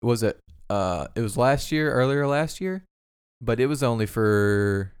shutdown. Was it it was earlier last year, but it was only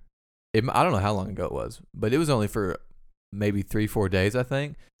for I don't know how long ago it was, but it was only for maybe 3-4 days, I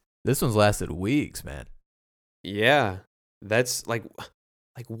think. This one's lasted weeks, man. Yeah, that's like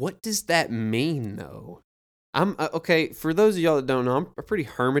what does that mean though? I'm okay. For those of y'all that don't know, I'm pretty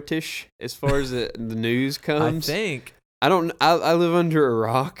hermitish as far as the news comes. I think I don't. I live under a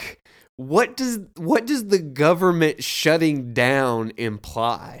rock. What does the government shutting down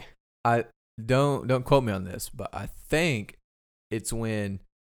imply? I don't quote me on this, but I think it's when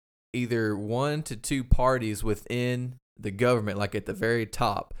either 1 to 2 parties within the government, like at the very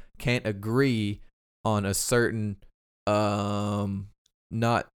top, can't agree on a certain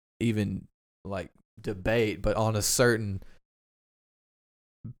not even like debate, but on a certain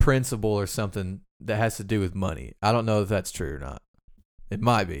principle or something that has to do with money. I don't know if that's true or not. It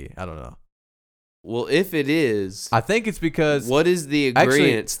might be. I don't know. Well, if it is, I think it's because what is the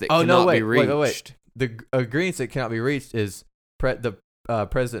agreements that cannot be reached? Wait. The agreements that cannot be reached is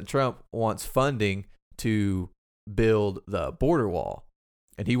President Trump wants funding to build the border wall,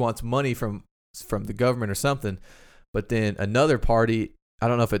 and he wants money from the government or something. But then another party, I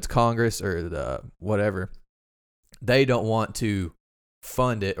don't know if it's Congress or the whatever, they don't want to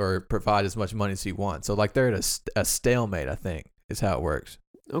fund it or provide as much money as he wants. So like they're at a stalemate, I think, is how it works.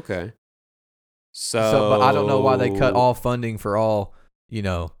 Okay. But I don't know why they cut all funding for all,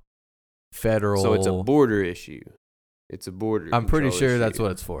 federal. So it's a border issue. It's a border. I'm pretty control sure issue. that's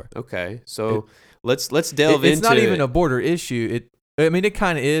what it's for. Okay. So let's delve into. It's not even a border issue. It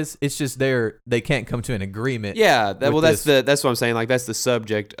kind of is. It's just they can't come to an agreement. Yeah. That's this. what I'm saying. Like that's the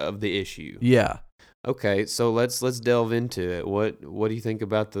subject of the issue. Yeah. Okay. So let's delve into it. What do you think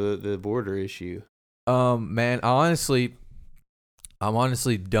about the border issue? Man, I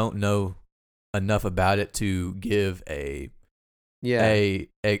honestly don't know enough about it to give a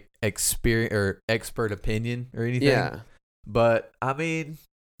experience or expert opinion or anything. Yeah. But I mean,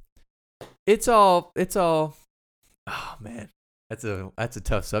 it's all. Oh man, that's a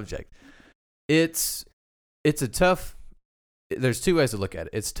tough subject. It's a tough. There's 2 ways to look at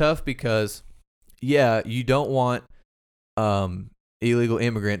it. It's tough because, yeah, you don't want illegal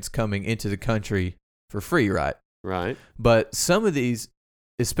immigrants coming into the country for free, right? Right. But some of these,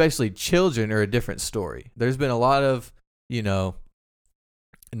 especially children, are a different story. There's been a lot of,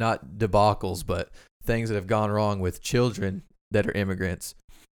 not debacles, but things that have gone wrong with children that are immigrants.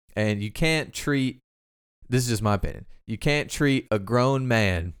 And you can't treat, this is just my opinion, you can't treat a grown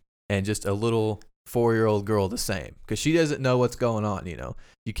man and just a little 4-year-old girl the same because she doesn't know what's going on,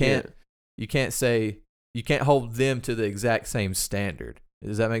 You can't you can't hold them to the exact same standard.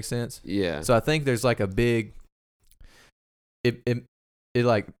 Does that make sense? Yeah. So I think there's like a big, it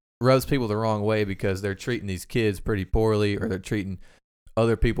like rubs people the wrong way because they're treating these kids pretty poorly, or they're treating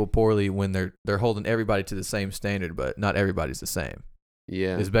other people poorly when they're holding everybody to the same standard, but not everybody's the same.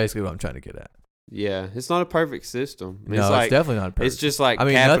 Yeah. Is basically what I'm trying to get at. Yeah. It's not a perfect system. No, it's definitely not perfect. It's just like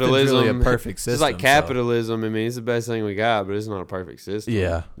capitalism. capitalism. Nothing's really a perfect system. It's like capitalism. I mean, it's the best thing we got, but it's not a perfect system.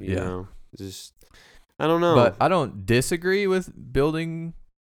 Yeah. You know? Just, I don't know. But I don't disagree with building.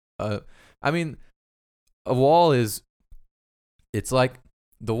 I mean, a wall is. It's like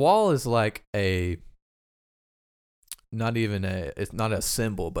the wall is like a. Not even a. It's not a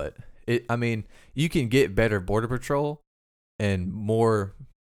symbol, but it. I mean, you can get better border patrol, and more,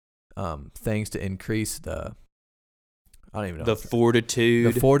 things to increase the. I don't even know the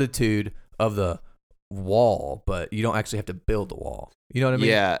fortitude. The fortitude of the wall, but you don't actually have to build the wall. You know what I mean?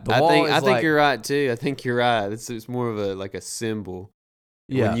 Yeah, I think you're right too. I think you're right. It's more of a symbol.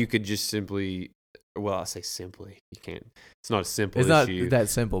 Yeah, when you could just simply. Well, I say simply. You can't. It's not a simple It's issue. not that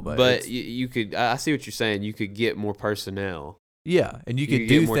simple, but you could. I see what you're saying. You could get more personnel. Yeah, and you could get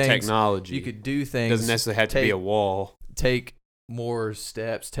do more things. Technology. You could do things. Doesn't necessarily have to be a wall. Take more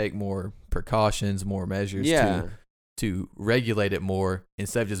steps. Take more precautions. More measures. Yeah. to regulate it more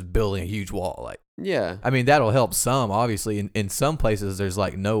instead of just building a huge wall. Like, Yeah. I mean, that'll help some, obviously. In some places, there's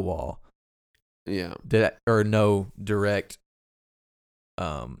like no wall Yeah. or no direct,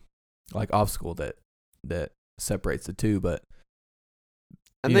 like obstacle that separates the two. But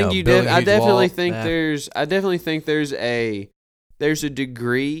I you think know, you building did. a I huge definitely wall, think nah. there's a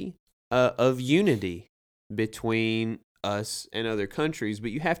degree of unity between us and other countries,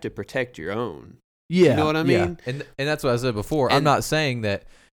 but you have to protect your own. Yeah, You know what I yeah. mean? And that's what I said before. I'm And- not saying that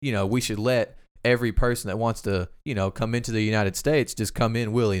we should let every person that wants to come into the United States just come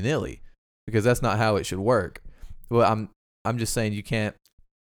in willy nilly, because that's not how it should work. Well, I'm just saying you can't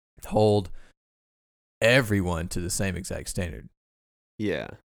hold everyone to the same exact standard. Yeah.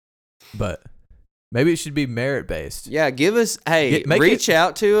 But maybe it should be merit based. Yeah, give us reach it-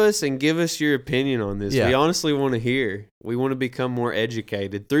 out to us and give us your opinion on this. Yeah. We honestly want to hear. We want to become more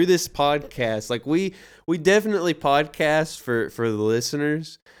educated through this podcast. Like we definitely podcast for the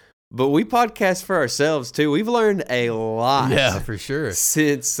listeners, but we podcast for ourselves too. We've learned a lot. Yeah, for sure.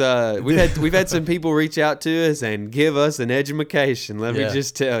 Since we've had some people reach out to us and give us an education, let me Yeah.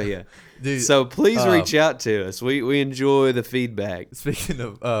 just tell you. Dude, So please reach out to us. We enjoy the feedback. speaking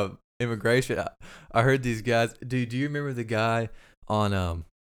of immigration, I heard these guys. Dude, do you remember the guy on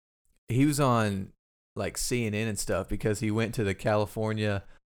he was on like CNN and stuff because he went to the California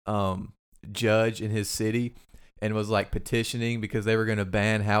judge in his city and was like petitioning because they were going to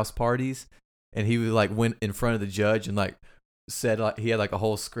ban house parties, and he was like went in front of the judge and like said like he had like a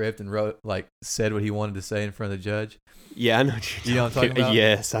whole script and wrote like said what he wanted to say in front of the judge. Yeah, I know what You know what I'm talking about?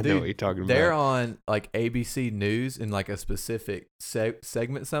 Yes, I know Dude, what you're talking They're about. on like ABC News in like a specific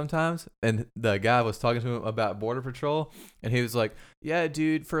segment sometimes, and the guy was talking to him about Border Patrol, and he was like, "Yeah,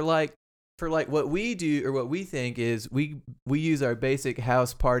 dude, for like what we do or what we think is we use our basic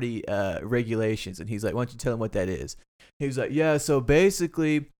house party regulations." And he's like, "Why don't you tell him what that is?" He was like, "Yeah, so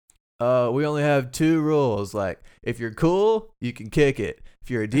basically, we only have 2 rules. Like, if you're cool, you can kick it. If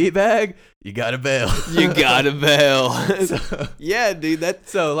you're a D-bag, you got to bail." You got a bell. So- Yeah, dude.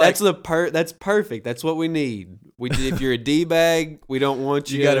 That's that's perfect. That's what we need. If you're a D bag, we don't want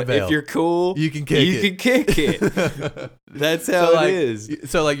you. You gotta bail. If you're cool, You can kick it. You can kick it. That's how So, it is.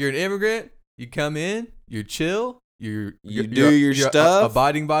 So like you're an immigrant, you come in, you're chill, You do your you're stuff.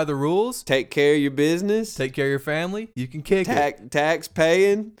 abiding by the rules, Take care of your business. take care of your family, you can kick it. Tax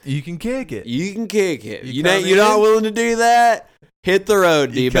paying. You can kick it. You can kick it. You You're come not in. willing to do that. Hit the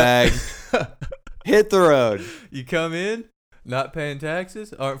road, D You bag. Hit the road. You come in, not paying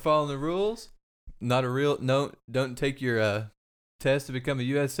taxes, aren't following the rules, don't take your test to become a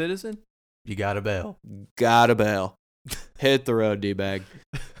U.S. citizen, you got a bail. Got a bell. Hit the road, D bag.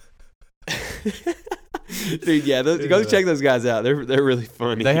 Dude, yeah, go check those guys out. They're really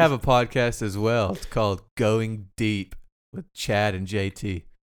funny. They have a podcast as well. It's called Going Deep with Chad and JT.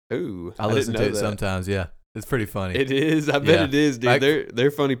 Ooh, I listen to didn't it know that. sometimes. Yeah, it's pretty funny. It is. I bet Yeah. it is, dude. Like-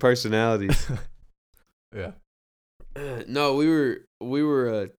 They're funny personalities. Yeah. No, we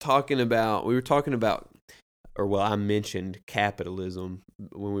were talking about, or well, I mentioned capitalism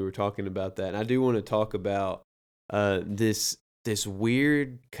when we were talking about that, and I do want to talk about this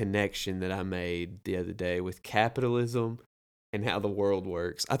weird connection that I made the other day with capitalism and how the world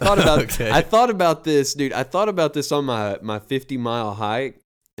works. I thought about Okay. I thought about this, dude. I thought about this on my 50-mile hike,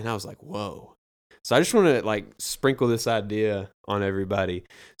 and I was like, whoa. So I just want to like sprinkle this idea on everybody.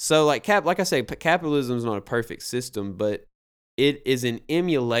 So like I say, capitalism is not a perfect system, but it is an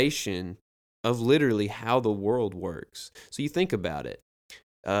emulation of literally how the world works. So you think about it.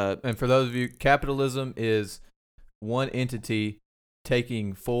 And for those of you, capitalism is one entity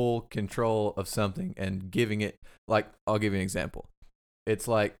taking full control of something and giving it, like, I'll give you an example. It's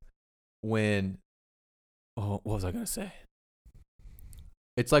like when, what was I going to say?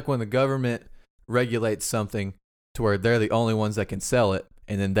 It's like when the government regulates something to where they're the only ones that can sell it,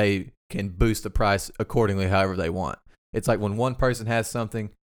 and then they can boost the price accordingly however they want. It's like when one person has something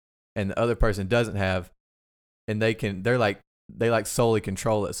and the other person doesn't have, and they solely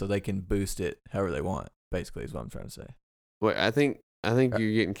control it so they can boost it however they want, basically is what I'm trying to say. Well, I think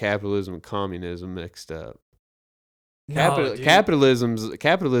you're getting capitalism and communism mixed up. No, dude.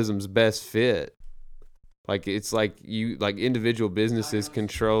 Capitalism's best fit. Like it's like individual businesses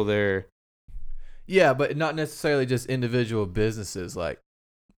control their. Yeah, but not necessarily just individual businesses. Like,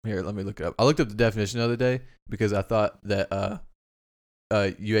 here, let me look it up. I looked up the definition the other day because I thought that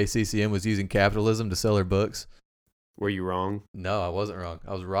UACCM was using capitalism to sell their books. Were you wrong? No, I wasn't wrong.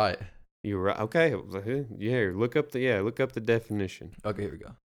 I was right. You were right. Okay. Yeah. Look up the definition. Okay, here we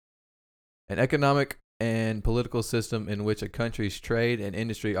go. An economic and political system in which a country's trade and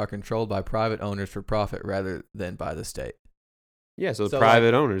industry are controlled by private owners for profit rather than by the state. Yeah, so So,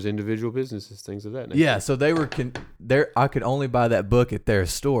 private owners, individual businesses, things of that nature. Yeah, so they were I could only buy that book at their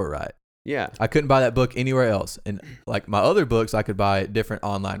store, right? Yeah. I couldn't buy that book anywhere else. And like my other books, I could buy at different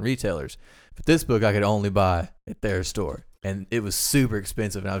online retailers. But this book, I could only buy at their store. And it was super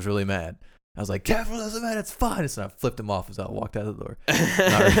expensive, and I was really mad. I was like, capitalism at its finest. And I flipped him off as I walked out of the door.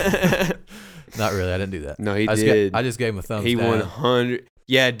 Not really. I didn't do that. No, he I did. I just gave him a thumbs He down. 100.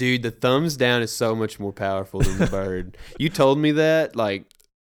 Yeah, dude, the thumbs down is so much more powerful than the bird. You told me that like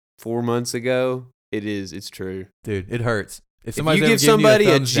 4 months ago. It's true. Dude, it hurts. If somebody's you ever give given somebody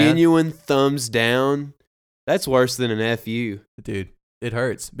a thumbs down- genuine thumbs down, that's worse than an FU. dude, it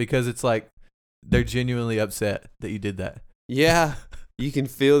hurts because it's like they're genuinely upset that you did that. Yeah, you can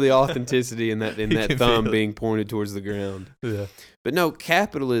feel the authenticity in that You can thumb feel it. being pointed towards the ground. Yeah. But no,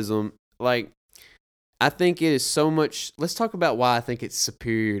 capitalism, like, I think it is so much. Let's talk about why I think it's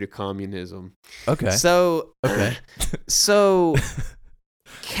superior to communism. Okay. So, Okay. so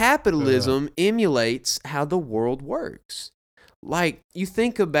capitalism emulates how the world works. Like, you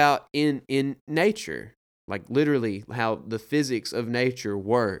think about in nature, like literally how the physics of nature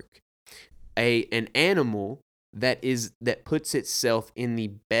work. An animal that puts itself in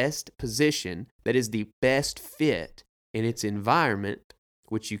the best position, that is the best fit in its environment,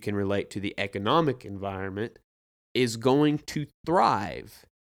 which you can relate to the economic environment, is going to thrive.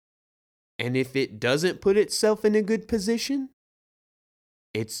 And if it doesn't put itself in a good position,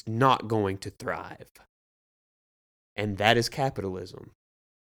 it's not going to thrive. And that is capitalism.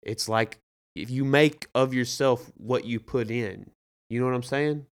 It's like if you make of yourself what you put in. You know what I'm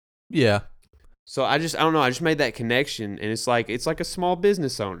saying? Yeah. So I don't know. I just made that connection, and it's like a small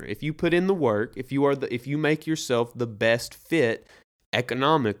business owner. If you put in the work, if you make yourself the best fit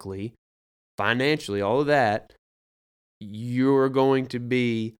economically, financially, all of that, you're going to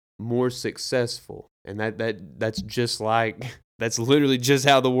be more successful. And that's literally just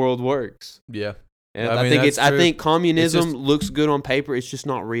how the world works. Yeah. And I I mean, think that's true. communism It's just- looks good on paper. It's just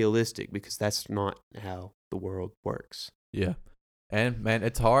not realistic because that's not how the world works. Yeah. And man,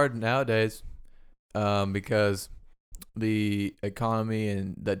 it's hard nowadays because the economy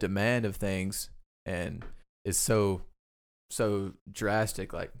and the demand of things and is so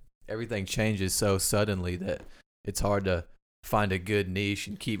drastic. Like everything changes so suddenly that it's hard to find a good niche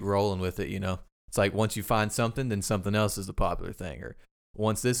and keep rolling with it, you know. It's like once you find something, then something else is the popular thing, or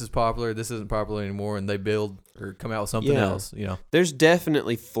once this is popular, this isn't popular anymore, and they build or come out with something Yeah. else, you know. There's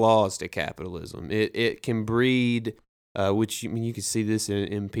definitely flaws to capitalism. It can breed, which you can see this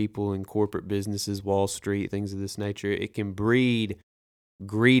in people in corporate businesses, Wall Street, things of this nature. It can breed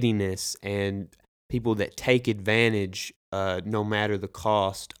greediness and people that take advantage, no matter the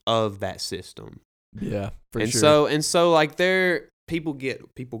cost of that system. Yeah, for and sure. so like people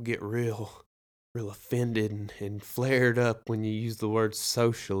get real offended and flared up when you use the word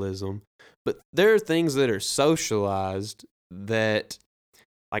socialism. But there are things that are socialized that,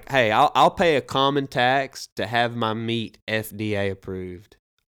 like, hey, I'll pay a common tax to have my meat FDA approved.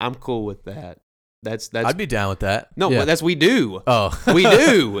 I'm cool with that. That's I'd be down with that. no, Yeah. but we do. Oh, We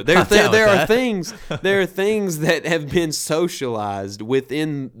do. There I'm down with are that. things that have been socialized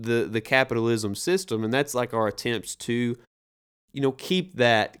within the capitalism system, and that's like our attempts to, keep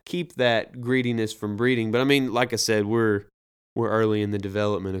that greediness from breeding. But I mean, like I said, we're early in the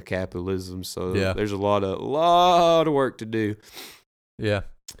development of capitalism, so Yeah. there's a lot of work to do. Yeah.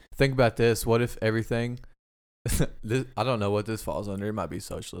 Think about this. What if everything I don't know what this falls under. It might be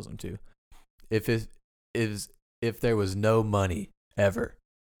socialism too. If there was no money ever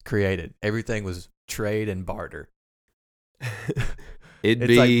created, everything was trade and barter. It'd It's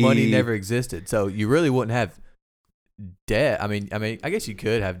be like money never existed. So you really wouldn't have debt. I mean, I guess you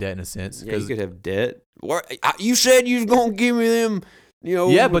could have debt in a sense. Yeah, you could have debt. You said you was gonna give me them,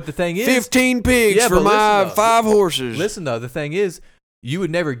 Yeah, but the thing is, 15 pigs Yeah, for but my listen, though. 5 horses. listen though, the thing is, you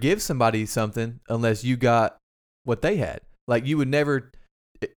would never give somebody something unless you got what they had. Like you would never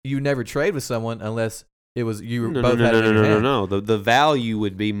trade with someone unless it was you No, both had it in your hand. no. The value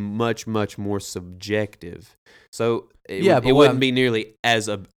would be much, much more subjective. So it but what wouldn't I'm- be nearly as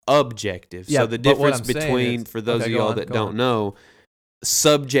objective. Yeah, So the but what difference I'm saying between, is- for those okay, of go y'all on, that go don't on. know,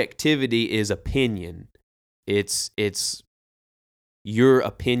 subjectivity is opinion. It's your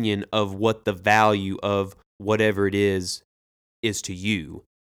opinion of what the value of whatever it is to you.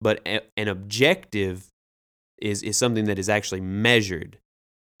 But an objective is something that is actually measured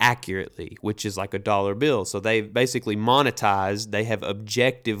accurately, which is like a dollar bill. So they've basically they have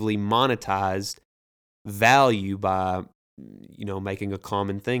objectively monetized value by, making a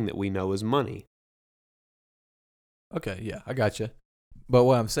common thing that we know as money. Okay, yeah, I got you. But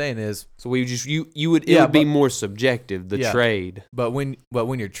what I'm saying is, So we just it would be but- more subjective, the Yeah. trade. but when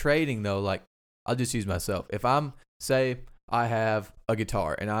you're trading though, like I'll just use myself. If I'm say I have a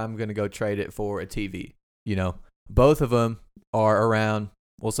guitar and I'm gonna go trade it for a TV, both of them are around,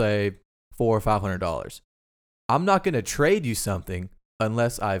 we'll say $400 or $500. I'm not gonna trade you something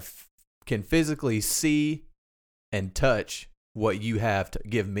unless I can physically see and touch what you have to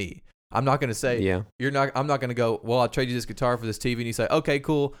give me. I'm not gonna say Yeah. I'm not gonna go, well, I'll trade you this guitar for this TV, and you say, okay,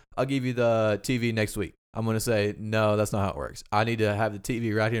 cool, I'll give you the TV next week. I'm gonna say, no, that's not how it works. I need to have the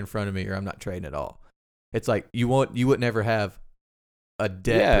TV right here in front of me, or I'm not trading at all. It's like you would never have a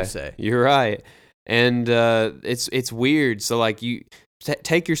debt per se. You're right. And it's weird. So like you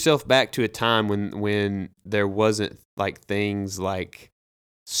take yourself back to a time when there wasn't like things like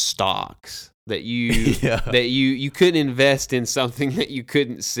stocks that you Yeah. that you couldn't invest in something that you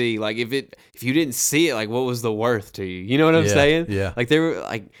couldn't see. Like if you didn't see it, like what was the worth to you? You know what I'm saying? Yeah. Like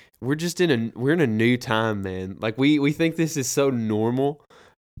we're in a new time, man. Like we think this is so normal.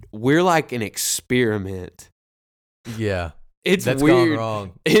 We're like an experiment. Yeah. It's That's weird. gone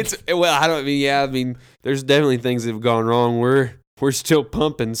wrong. I mean, there's definitely things that have gone wrong. We're still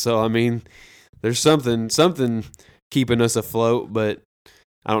pumping, so I mean, there's something keeping us afloat, but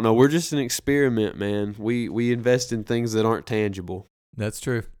I don't know. We're just an experiment, man. We invest in things that aren't tangible. That's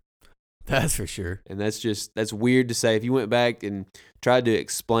true. That's for sure. And that's weird to say. If you went back and tried to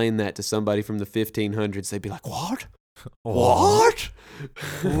explain that to somebody from the 1500s, they'd be like, "What? What?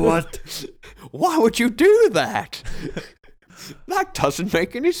 What? Why would you do that? That doesn't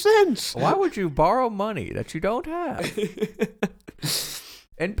make any sense." Why would you borrow money that you don't have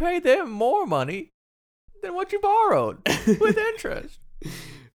and pay them more money than what you borrowed with interest?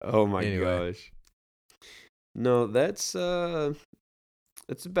 Oh my Anyway. gosh. No, that's about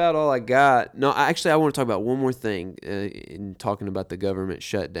all I got. No, I want to talk about one more thing in talking about the government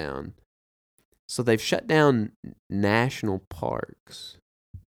shutdown. So they've shut down national parks.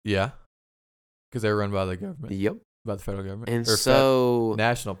 Yeah. Because they're run by the government, Yep. by the federal government. And Or so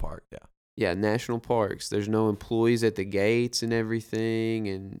national park, yeah. yeah, national parks. There's no employees at the gates and everything,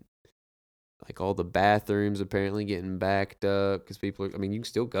 and like all the bathrooms apparently getting backed up because people are. I mean, you can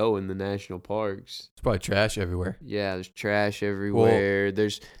still go in the national parks. It's probably trash everywhere. Yeah, there's trash everywhere.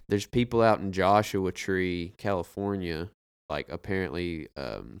 There's people out in Joshua Tree, California, like apparently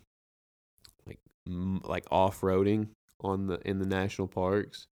like off-roading in the national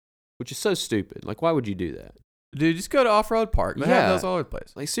parks, which is so stupid. Like, why would you do that? Dude, just go to off-road park. They have those all over the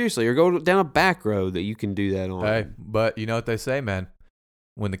place. Like seriously, or go down a back road that you can do that on. Hey, but you know what they say, man?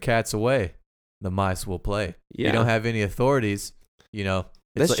 When the cat's away, the mice will play. Yeah. You don't have any authorities,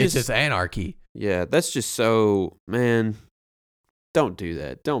 it's just anarchy. Yeah, that's just so, man, don't do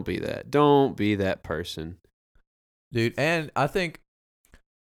that. Don't be that. Don't be that person. Dude, and I think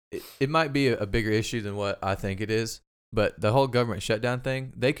it might be a bigger issue than what I think it is, but the whole government shutdown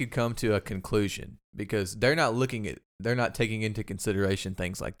thing, they could come to a conclusion because they're not taking into consideration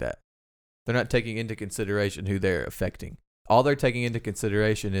things like that. They're not taking into consideration who they're affecting. All they're taking into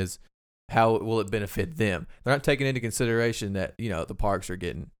consideration is how will it benefit them. They're not taking into consideration that, the parks are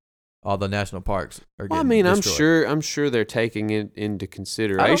getting, all the national parks are getting Well, I mean, destroyed. I'm sure they're taking it into I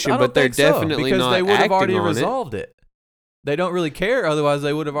consideration, don't but they're think so, definitely because not they would have acting already on resolved it. They don't really care. Otherwise,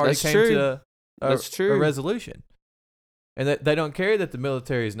 they would have already That's came true. to That's true. a resolution. And that they don't care that the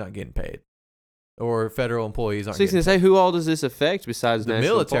military is not getting paid or federal employees aren't So you getting can say, who all does this affect besides the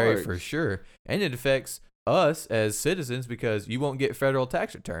national military parks? for sure. And it affects us as citizens because you won't get federal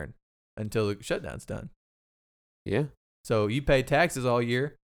tax return until the shutdown's done. Yeah, So you pay taxes all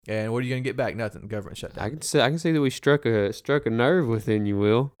year, and what are you going to get back? Nothing. Government shutdown. I can say that we struck a nerve within you,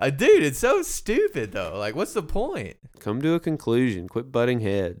 Will. Dude, it's so stupid though. Like, what's the point? Come to a conclusion. Quit butting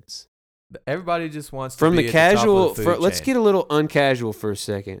heads. Everybody just wants to From be the at top of casual, the food let's chain. get a little uncasual for a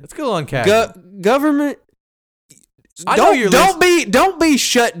second. Let's go on casual. Government. I know you're Don't be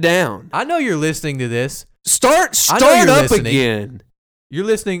shut down. I know you're listening to this. Start you're up listening. again. You're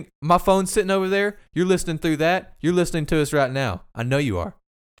listening. My phone's sitting over there. You're listening through that. You're listening to us right now. I know you are.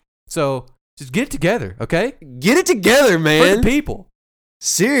 So just get it together, okay? Get it together, For man. the people.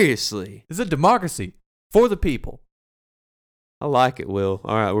 Seriously. This is a democracy for the people. I like it, Will.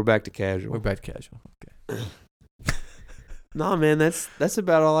 All right, we're back to casual. We're back to casual. Okay. Nah, man, that's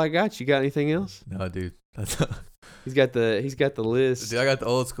about all I got. You got anything else? No, dude. He's got the list. Dude, I got the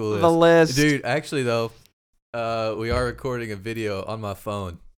old school list. The list. Dude, actually though, we are recording a video on my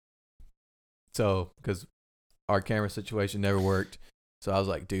phone. So, because our camera situation never worked, so I was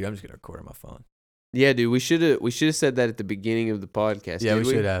like, dude, I'm just gonna record on my phone. Yeah, dude, we should have said that at the beginning of the podcast. Yeah, did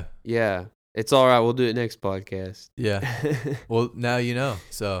we should have. Yeah. It's all right. We'll do it next podcast. Yeah. Well, now you know.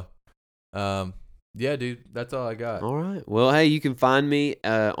 So, yeah, dude, that's all I got. All right. Well, hey, you can find me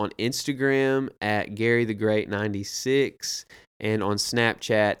on Instagram at GaryTheGreat96 and on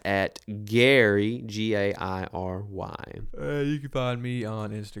Snapchat at Gary, Gairy. You can find me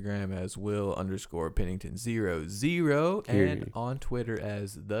on Instagram as Will_Pennington00 and on Twitter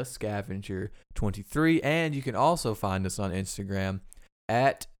as TheScavenger23. And you can also find us on Instagram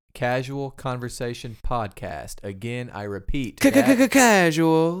at Casual Conversation Podcast. Again, I repeat.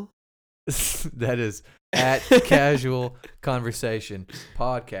 Casual. That is at Casual Conversation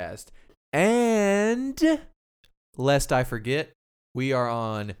Podcast. And lest I forget, we are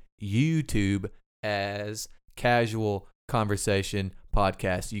on YouTube as Casual Conversation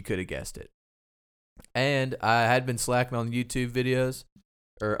Podcast. You could have guessed it. And I had been slacking on YouTube videos,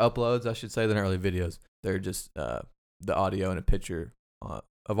 or uploads, I should say. They're not really videos. They're just the audio and a picture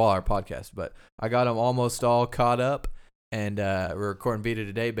of all our podcasts. But I got them almost all caught up, and we're recording Vita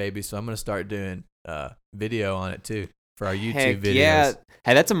today, baby. So I'm going to start doing video on it, too, for our YouTube videos. Yeah.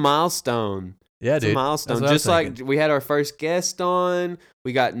 Hey, that's a milestone. Yeah, it's dude. a milestone. Just like we had our first guest on,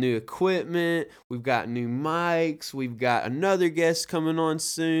 we got new equipment, we've got new mics, we've got another guest coming on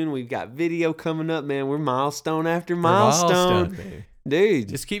soon, we've got video coming up, man. We're milestone after milestone. Baby. Dude.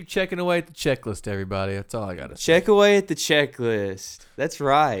 Just keep checking away at the checklist, everybody. That's all I got to say. Check away at the checklist. That's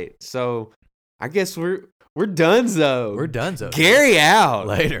right. So I guess we're donezo. We're donezo. Gary out.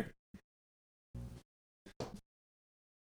 Later.